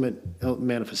the ultimate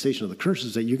manifestation of the curse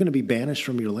is that you're going to be banished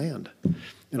from your land.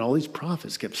 And all these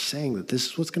prophets kept saying that this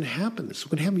is what's going to happen. This is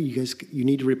what's going to happen. You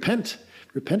need to repent.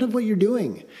 Repent of what you're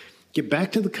doing. Get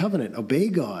back to the covenant. Obey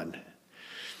God.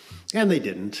 And they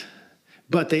didn't.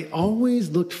 But they always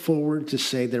looked forward to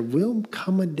say there will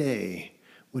come a day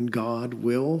when God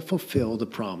will fulfill the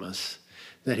promise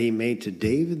that he made to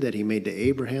David, that he made to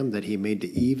Abraham, that he made to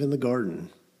Eve in the garden.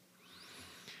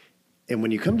 And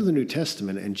when you come to the New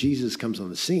Testament and Jesus comes on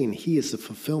the scene, he is the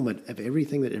fulfillment of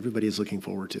everything that everybody is looking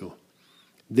forward to.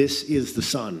 This is the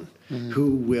Son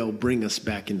who will bring us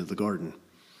back into the garden.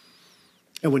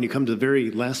 And when you come to the very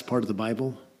last part of the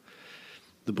Bible,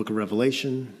 the book of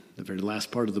Revelation, the very last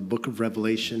part of the book of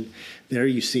Revelation, there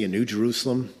you see a New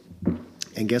Jerusalem.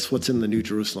 And guess what's in the New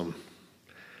Jerusalem?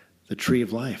 The tree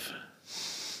of life.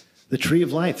 The tree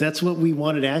of life. That's what we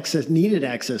needed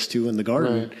access to in the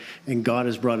garden. Right. And God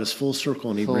has brought us full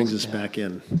circle, and he brings us back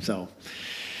in.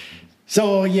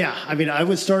 So yeah, I mean, I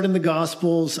would start in the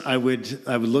Gospels. I would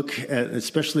look at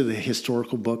especially the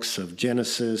historical books of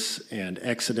Genesis and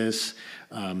Exodus,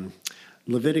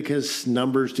 Leviticus,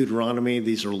 Numbers, Deuteronomy.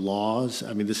 These are laws.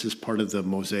 I mean, this is part of the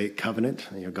Mosaic covenant.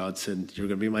 God said, you're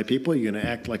going to be my people. You're going to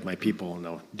act like my people.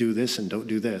 No, do this and don't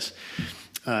do this.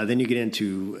 Then you get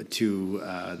into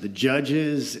the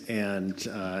Judges and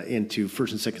into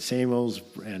 1st and 2nd Samuel's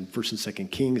and 1st and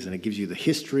 2nd Kings, and it gives you the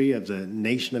history of the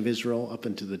nation of Israel up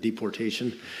into the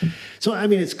deportation. So I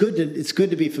mean, it's good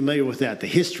to be familiar with that, the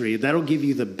history. That'll give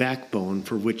you the backbone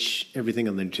for which everything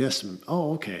in the New Testament.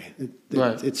 Oh, okay,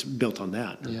 it's built on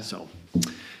that. Yeah. So,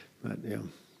 but yeah.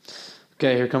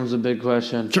 Okay, here comes a big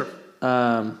question. Sure.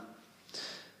 So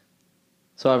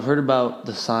I've heard about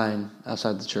the sign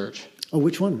outside the church. Oh,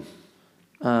 which one?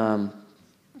 One.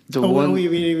 You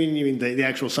mean the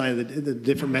actual sign, the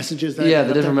different messages? The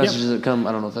different messages that come.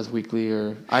 I don't know if that's weekly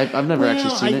or I've never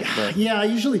actually seen it. But. Yeah, I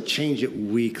usually change it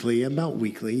about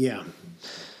weekly. Yeah.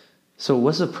 So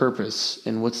what's the purpose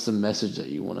and what's the message that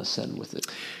you want to send with it?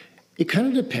 It kind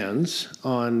of depends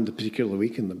on the particular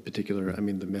week and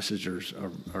the messages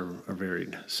are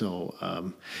varied. So,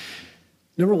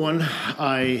 number one,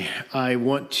 I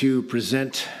want to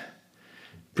present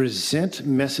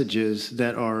messages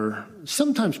that are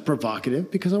sometimes provocative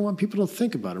because I want people to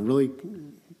think about it. Really,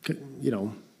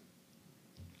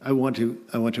 I want to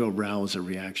arouse a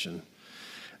reaction.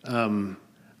 Why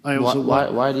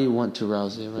do you want to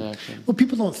arouse a reaction? Well,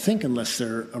 people don't think unless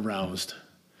they're aroused.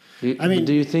 Do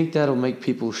you think that'll make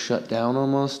people shut down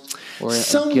almost or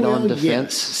some get will, on defense?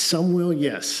 Yes. Some will,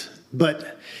 yes.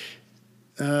 But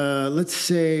Let's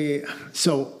say,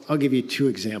 so I'll give you two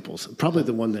examples. Probably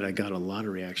the one that I got a lot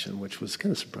of reaction, which was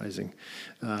kind of surprising.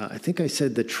 I think I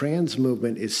said the trans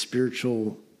movement is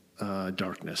spiritual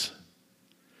darkness.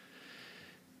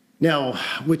 Now,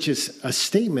 which is a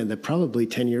statement that probably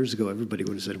 10 years ago everybody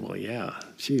would have said, well, yeah,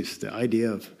 geez, the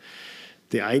idea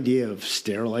of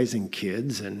sterilizing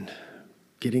kids and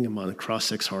getting them on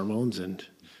cross-sex hormones and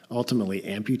ultimately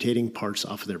amputating parts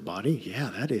off of their body, yeah,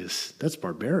 that's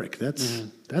barbaric.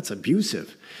 That's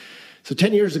abusive. So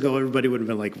 10 years ago, everybody would have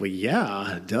been like, well,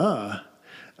 yeah, duh.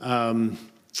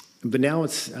 But now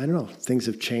it's, I don't know, things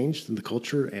have changed in the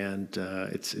culture, and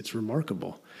it's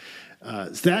remarkable.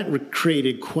 So that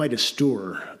created quite a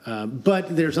stir.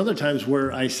 But there's other times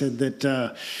where I said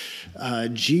that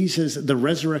Jesus, the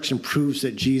resurrection proves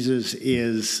that Jesus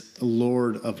is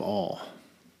Lord of all.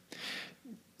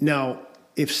 Now,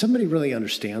 if somebody really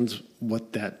understands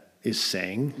what that is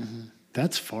saying,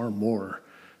 that's far more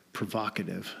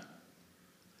provocative.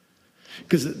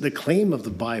 Because the claim of the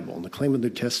Bible and the claim of the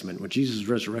New Testament, when Jesus was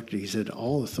resurrected, he said,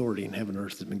 all authority in heaven and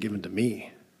earth has been given to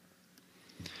me.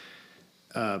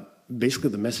 Basically,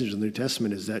 the message of the New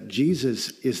Testament is that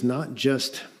Jesus is not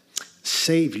just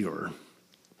Savior,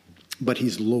 but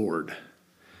he's Lord.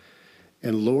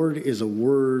 And Lord is a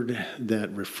word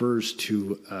that refers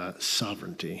to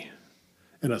sovereignty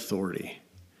and authority.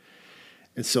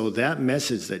 And so that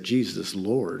message that Jesus is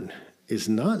Lord is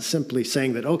not simply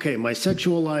saying that, okay, my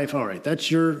sexual life, all right,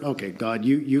 okay, God,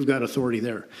 you've got authority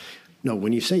there. No,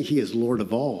 when you say he is Lord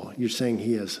of all, you're saying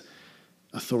he has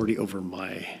authority over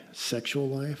my sexual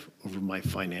life, over my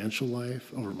financial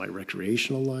life, over my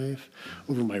recreational life,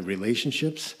 over my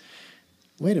relationships.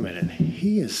 Wait a minute,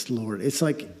 he is Lord. It's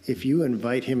like if you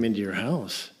invite him into your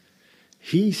house,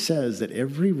 he says that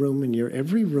every room and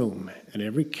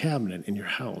every cabinet in your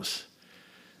house,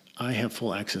 I have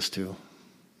full access to.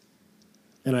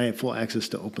 And I have full access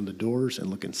to open the doors and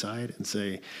look inside and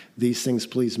say, these things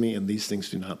please me and these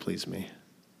things do not please me.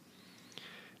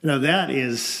 Now that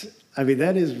is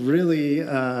really,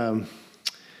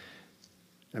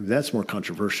 that's more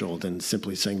controversial than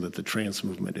simply saying that the trans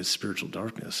movement is spiritual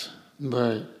darkness.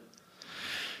 Right.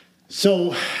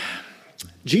 So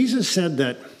Jesus said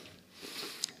that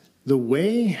the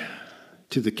way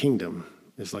to the kingdom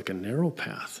is like a narrow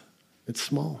path. It's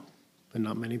small, and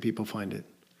not many people find it.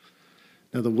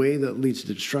 Now, the way that leads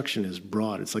to destruction is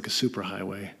broad. It's like a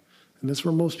superhighway, and that's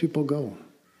where most people go.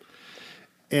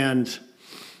 And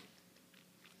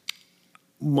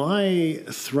my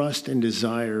thrust and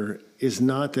desire is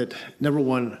not that, number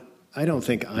one, I don't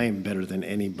think I am better than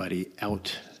anybody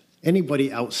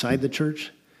outside the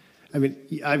church. I mean,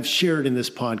 I've shared in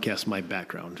this podcast my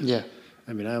background. Yeah.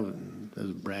 I mean, I was a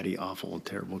bratty, awful,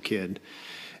 terrible kid.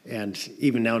 And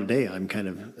even now today, I'm kind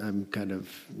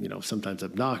of, sometimes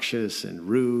obnoxious and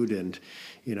rude. And,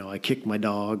 I kick my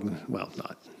dog. Well,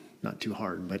 not too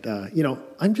hard, but,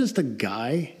 I'm just a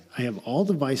guy. I have all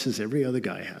the vices every other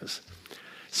guy has.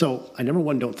 So I, number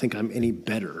one, don't think I'm any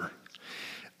better.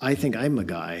 I think I'm a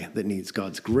guy that needs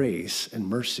God's grace and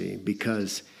mercy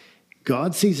because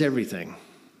God sees everything.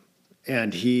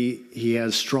 And he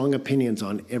has strong opinions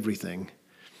on everything.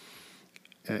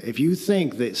 If you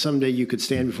think that someday you could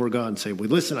stand before God and say, well,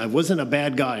 listen, I wasn't a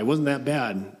bad guy. I wasn't that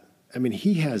bad. I mean,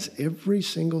 he has every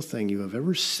single thing you have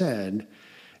ever said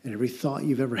and every thought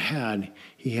you've ever had.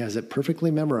 He has it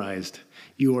perfectly memorized.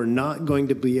 You are not going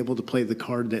to be able to play the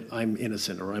card that I'm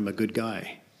innocent or I'm a good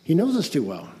guy. He knows us too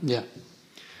well. Yeah.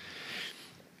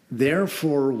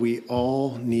 Therefore, we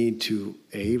all need to,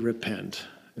 repent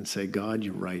and say, God,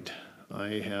 you're right.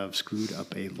 I have screwed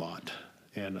up a lot,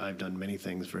 and I've done many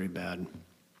things very bad.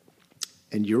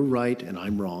 And you're right, and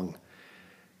I'm wrong.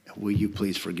 Will you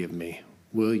please forgive me?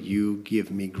 Will you give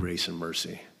me grace and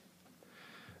mercy?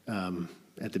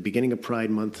 At the beginning of Pride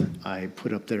Month, I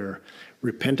put up there,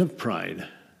 repent of pride,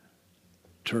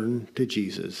 turn to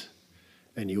Jesus,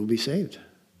 and you will be saved.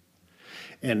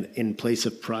 And in place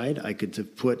of pride, I could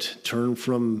have put, turn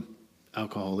from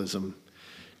alcoholism,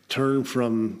 turn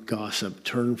from gossip,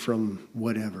 turn from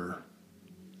whatever.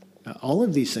 All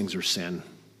of these things are sin.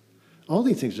 All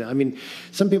these things. I mean,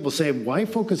 some people say, why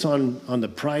focus on the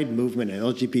pride movement and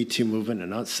LGBT movement and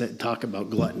not talk about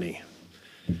gluttony?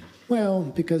 Well,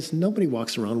 because nobody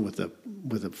walks around with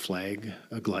a flag,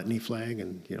 a gluttony flag,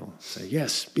 and say,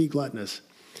 yes, be gluttonous.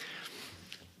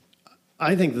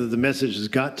 I think that the message has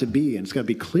got to be, and it's got to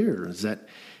be clear, is that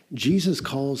Jesus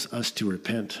calls us to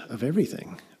repent of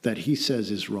everything that he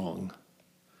says is wrong.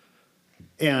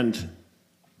 And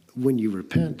when you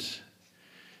repent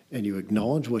and you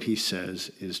acknowledge what he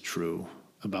says is true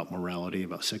about morality,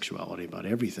 about sexuality, about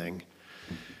everything,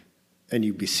 and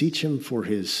you beseech him for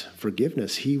his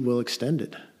forgiveness, he will extend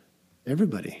it.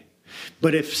 Everybody.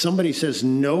 But if somebody says,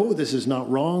 no, this is not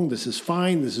wrong, this is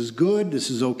fine, this is good, this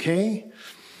is okay,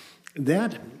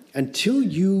 that until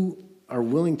you are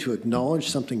willing to acknowledge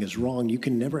something is wrong, you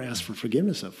can never ask for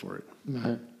forgiveness for it.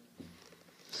 Right.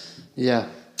 Yeah.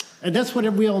 And that's what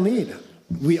we all need.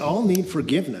 We all need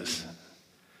forgiveness.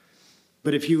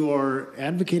 But if you are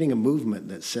advocating a movement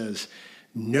that says,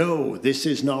 no, this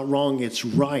is not wrong, it's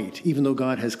right, even though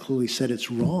God has clearly said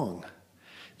it's wrong,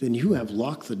 then you have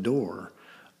locked the door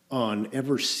on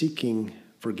ever seeking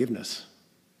forgiveness.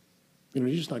 You're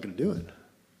just not going to do it.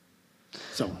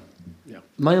 So, yeah.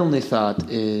 My only thought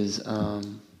is, I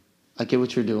get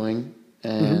what you're doing,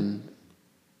 and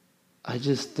I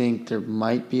just think there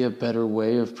might be a better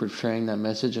way of portraying that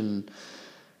message, and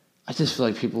I just feel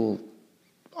like people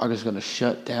are just going to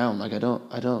shut down. Like I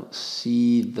don't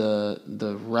see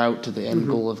the route to the end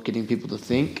goal of getting people to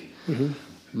think.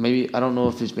 Maybe I don't know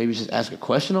if it's maybe just ask a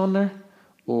question on there,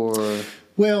 or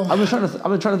well, I've been trying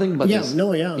to think about this. You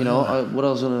know,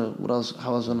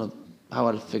 how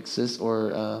I'd fix this,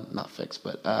 or not fix,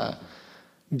 but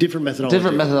different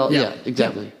methodology. Yeah,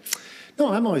 exactly. Yeah. No,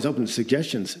 I'm always open to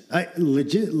suggestions.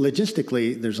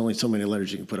 Logistically, there's only so many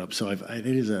letters you can put up, so it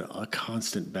is a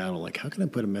constant battle. Like, how can I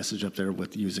put a message up there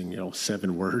with using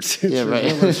 7 words? It's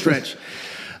a stretch.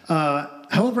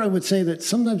 However, I would say that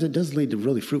sometimes it does lead to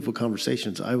really fruitful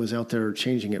conversations. I was out there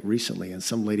changing it recently, and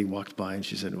some lady walked by and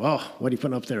she said, "Oh, what are you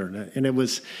putting up there?" And it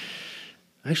was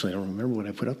actually I don't remember what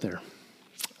I put up there,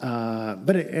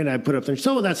 and I put up there.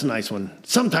 So that's a nice one.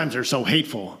 Sometimes they're so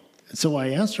hateful. So I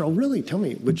asked her, "Oh, really? Tell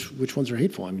me which ones are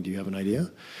hateful. I mean, do you have an idea?"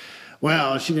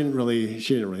 Well, she didn't really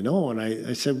know. And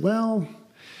I said, "Well,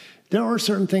 there are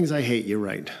certain things I hate. You're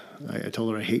right." I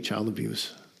told her I hate child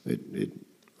abuse.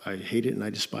 I hate it and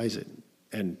I despise it.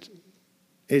 And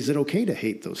is it okay to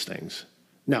hate those things?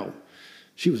 Now,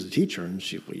 she was a teacher, and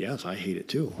well, yes, I hate it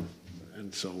too.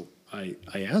 And so I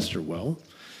asked her, "Well,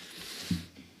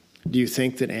 do you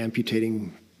think that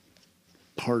amputating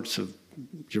parts of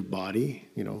your body,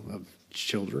 of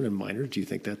children and minors, do you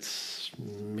think that's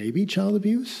maybe child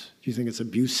abuse? Do you think it's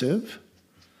abusive?"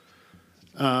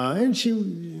 And she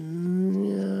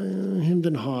hemmed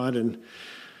and hawed, and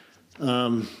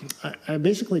I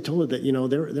basically told her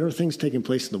that there are things taking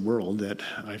place in the world that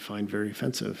I find very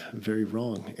offensive, very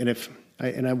wrong. And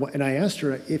I asked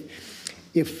her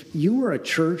if you were a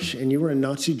church and you were in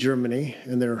Nazi Germany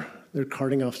and they're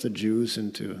carting off the Jews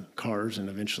into cars and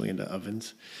eventually into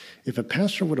ovens. If a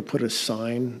pastor would have put a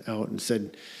sign out and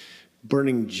said,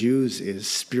 "Burning Jews is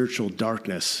spiritual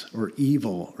darkness or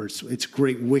evil or it's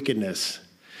great wickedness,"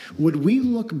 would we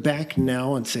look back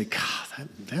now and say, "God,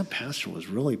 that pastor was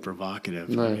really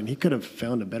provocative"? Right. I mean, he could have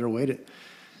found a better way to.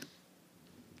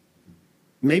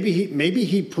 Maybe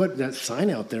he put that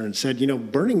sign out there and said,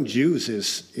 "Burning Jews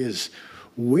is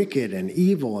wicked and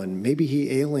evil," and maybe he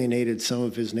alienated some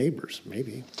of his neighbors.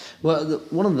 Maybe. Well,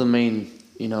 one of the main,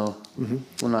 when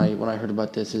I heard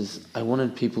about this is I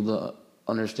wanted people to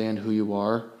understand who you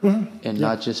are and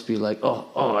not just be like, oh,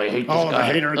 I hate this guy. The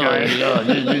hater guy.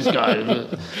 This guy.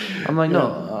 I'm like,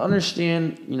 no,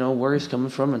 understand, where he's coming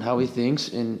from and how he thinks,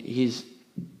 and he's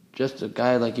just a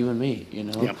guy like you and me,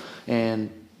 Yeah. And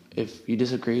if you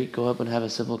disagree, go up and have a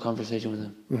civil conversation with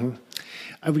him.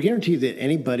 I would guarantee you that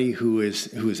anybody who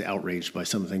is outraged by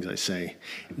some of the things I say,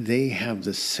 they have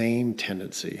the same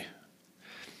tendency.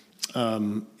 I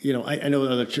know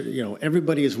other,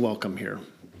 everybody is welcome here.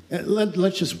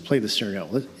 Let's just play the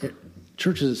scenario.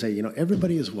 Churches say,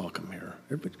 everybody is welcome here.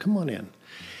 Everybody, come on in.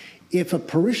 If a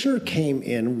parishioner came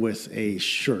in with a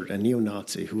shirt, a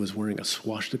neo-Nazi who was wearing a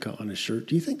swastika on his shirt,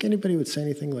 do you think anybody would say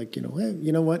anything like, hey,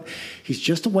 you know what? He's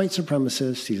just a white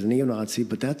supremacist. He's a neo-Nazi,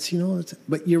 but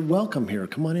but you're welcome here.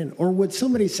 Come on in. Or would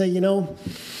somebody say,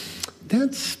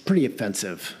 that's pretty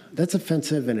offensive. That's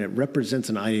offensive, and it represents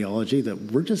an ideology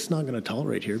that we're just not going to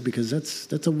tolerate here because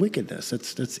that's a wickedness.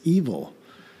 That's evil.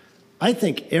 I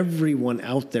think everyone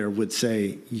out there would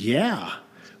say, yeah,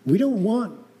 we don't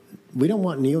want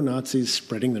neo-Nazis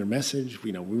spreading their message.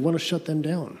 We want to shut them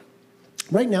down.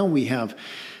 Right now we have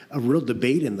a real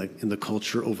debate in the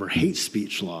culture over hate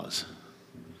speech laws.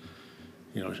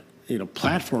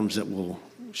 Platforms that will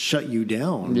shut you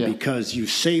down because you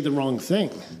say the wrong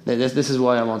thing. This is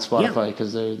why I'm on Spotify,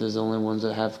 because there's the only ones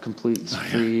that have complete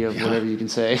free of whatever you can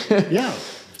say. Yeah.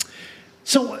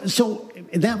 So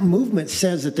that movement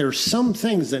says that there are some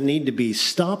things that need to be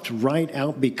stopped right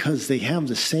out because they have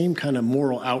the same kind of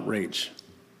moral outrage.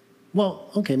 Well,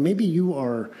 okay, maybe you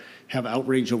have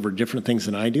outrage over different things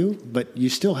than I do, but you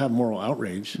still have moral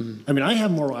outrage. Mm-hmm. I mean, I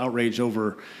have moral outrage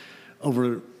over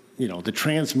the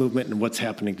trans movement and what's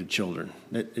happening to children.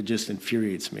 It just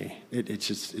infuriates me.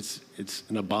 It's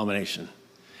an abomination.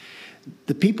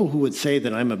 The people who would say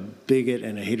that I'm a bigot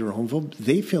and a hater or homophobe,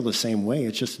 they feel the same way.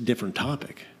 It's just a different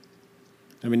topic.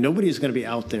 I mean, nobody's going to be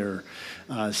out there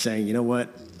saying, you know what,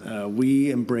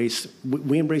 we embrace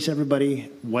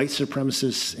everybody, white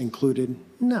supremacists included.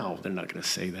 No, they're not going to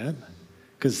say that,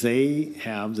 because they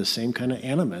have the same kind of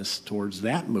animus towards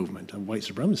that movement of white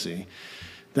supremacy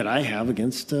that I have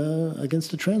against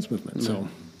the trans movement. So,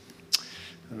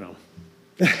 I don't know.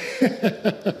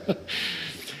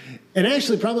 And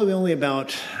actually, probably only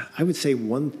about, I would say,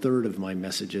 1/3 of my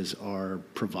messages are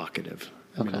provocative.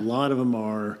 I mean, a lot of them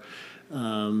are,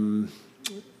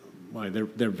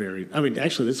 they're very. I mean,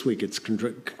 actually, this week it's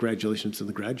congratulations to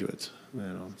the graduates.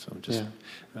 So just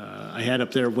I had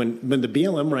up there when the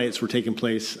BLM riots were taking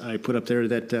place, I put up there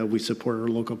that we support our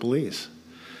local police.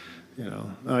 I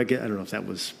don't know if that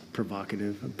was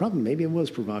provocative. Probably, maybe it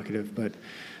was provocative, but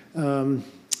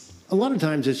a lot of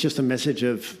times it's just a message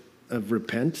of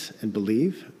repent and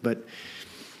believe. But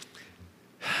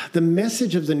the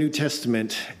message of the New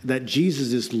Testament that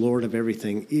Jesus is Lord of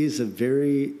everything is a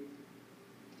very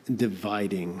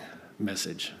dividing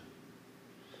message.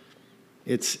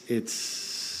 There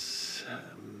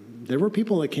were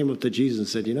people that came up to Jesus and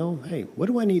said, hey, what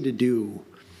do I need to do?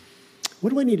 What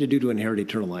do I need to do to inherit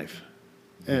eternal life?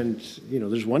 And,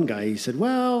 there's one guy, he said,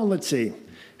 well, let's see.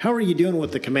 How are you doing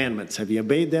with the commandments? Have you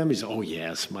obeyed them? He said, oh,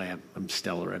 yes, I'm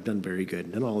stellar. I've done very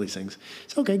good. And all these things. He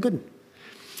said, okay, good.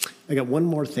 I got one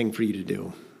more thing for you to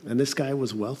do. And this guy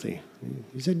was wealthy.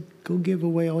 He said, go give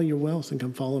away all your wealth and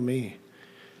come follow me.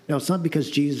 Now, it's not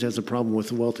because Jesus has a problem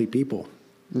with wealthy people.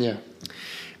 Yeah.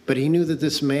 But he knew that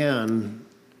this man,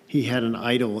 he had an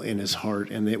idol in his heart,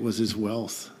 and it was his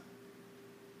wealth.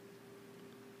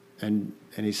 And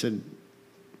he said,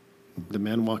 the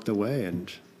man walked away, and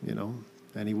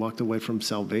he walked away from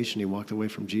salvation. He walked away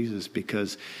from Jesus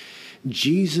because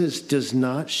Jesus does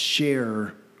not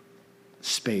share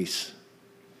space.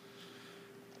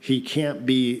 He can't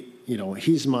be,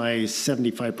 he's my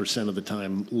 75% of the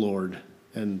time Lord,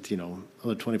 and,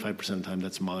 other 25% of the time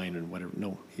that's mine and whatever.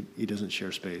 No, he doesn't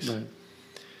share space. Right.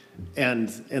 And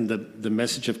the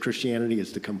message of Christianity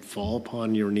is to come fall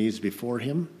upon your knees before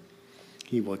him.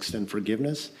 He will extend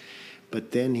forgiveness.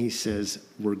 But then he says,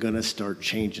 we're going to start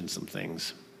changing some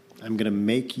things. I'm going to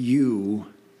make you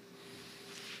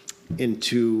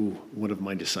into one of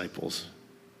my disciples.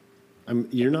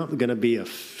 You're not going to be a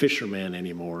fisherman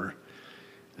anymore.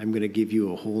 I'm going to give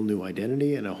you a whole new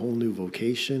identity and a whole new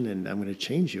vocation, and I'm going to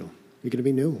change you. You're going to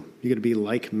be new. You're going to be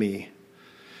like me.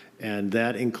 And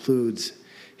that includes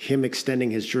him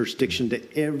extending his jurisdiction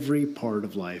to every part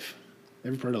of life.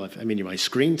 Every part of life. I mean, my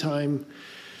screen time,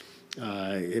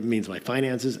 it means my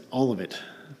finances, all of it.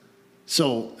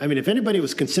 So, I mean, if anybody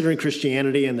was considering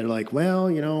Christianity and they're like, well,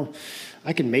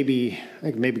 I can maybe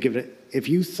give it.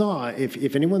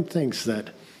 If anyone thinks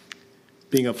that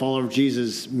being a follower of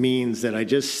Jesus means that I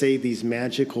just say these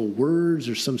magical words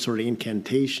or some sort of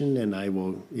incantation and I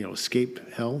will,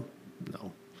 escape hell,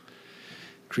 no.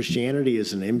 Christianity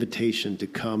is an invitation to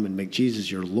come and make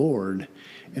Jesus your Lord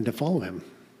and to follow him.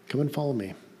 Come and follow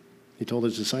me. He told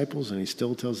his disciples, and he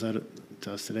still tells that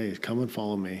to us today, come and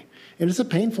follow me. And it's a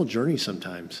painful journey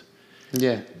sometimes.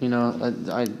 Yeah,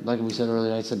 I like we said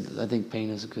earlier, I think pain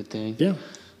is a good thing. Yeah.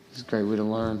 It's a great way to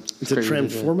learn. It's a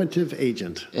transformative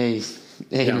agent.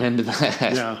 Amen to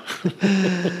that.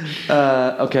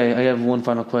 Yeah. Okay, I have one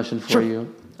final question for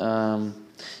you.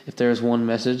 If there's one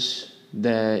message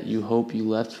that you hope you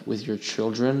left with your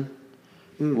children,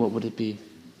 what would it be?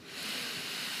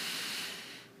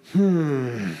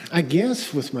 I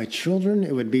guess with my children,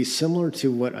 it would be similar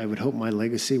to what I would hope my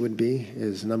legacy would be,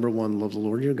 is number one, love the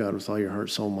Lord your God with all your heart,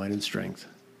 soul, mind, and strength.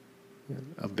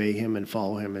 Obey him and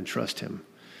follow him and trust him.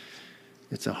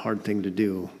 It's a hard thing to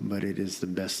do, but it is the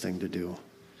best thing to do.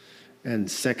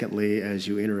 And secondly, as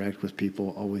you interact with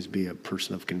people, always be a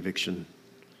person of conviction.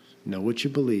 Know what you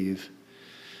believe.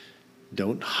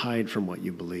 Don't hide from what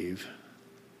you believe.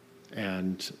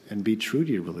 And be true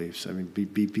to your beliefs. I mean,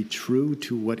 be true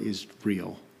to what is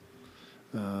real.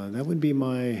 That would be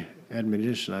my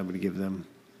admonition I would give them.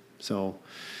 So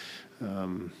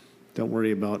don't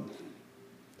worry about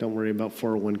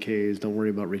 401ks. Don't worry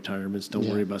about retirements. Don't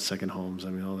worry about second homes. I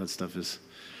mean, all that stuff is.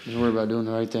 Just worry about doing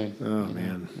the right thing. Oh,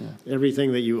 man. Yeah.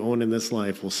 Everything that you own in this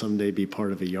life will someday be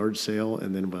part of a yard sale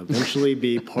and then will eventually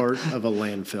be part of a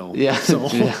landfill. Yeah. So,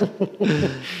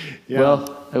 yeah.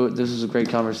 Well, this was a great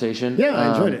conversation. Yeah,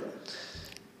 I enjoyed it.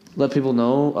 let people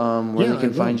know where Yeah, they can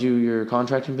I will. find you, your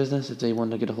contracting business, if they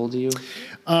want to get a hold of you?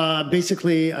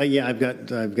 Basically, I've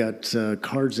got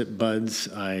cards at Bud's.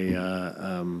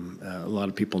 A lot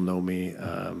of people know me.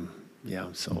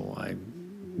 So I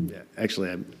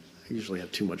usually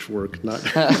have too much work.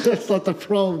 That's not the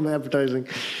problem, advertising.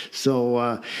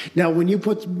 So now, when you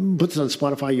put this on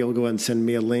Spotify, you'll go ahead and send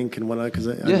me a link and whatnot, because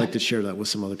I'd like to share that with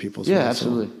some other people as well.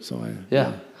 Absolutely. So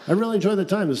Yeah. I really enjoyed the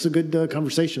time. This is a good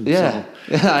conversation. Yeah. So.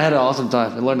 Yeah, I had an awesome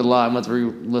time. I learned a lot. I'm going to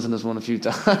re-listen to this one a few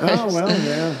times. Oh, well,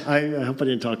 yeah. I hope I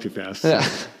didn't talk too fast. Yeah.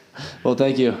 Well,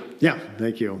 thank you. Yeah,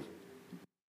 thank you.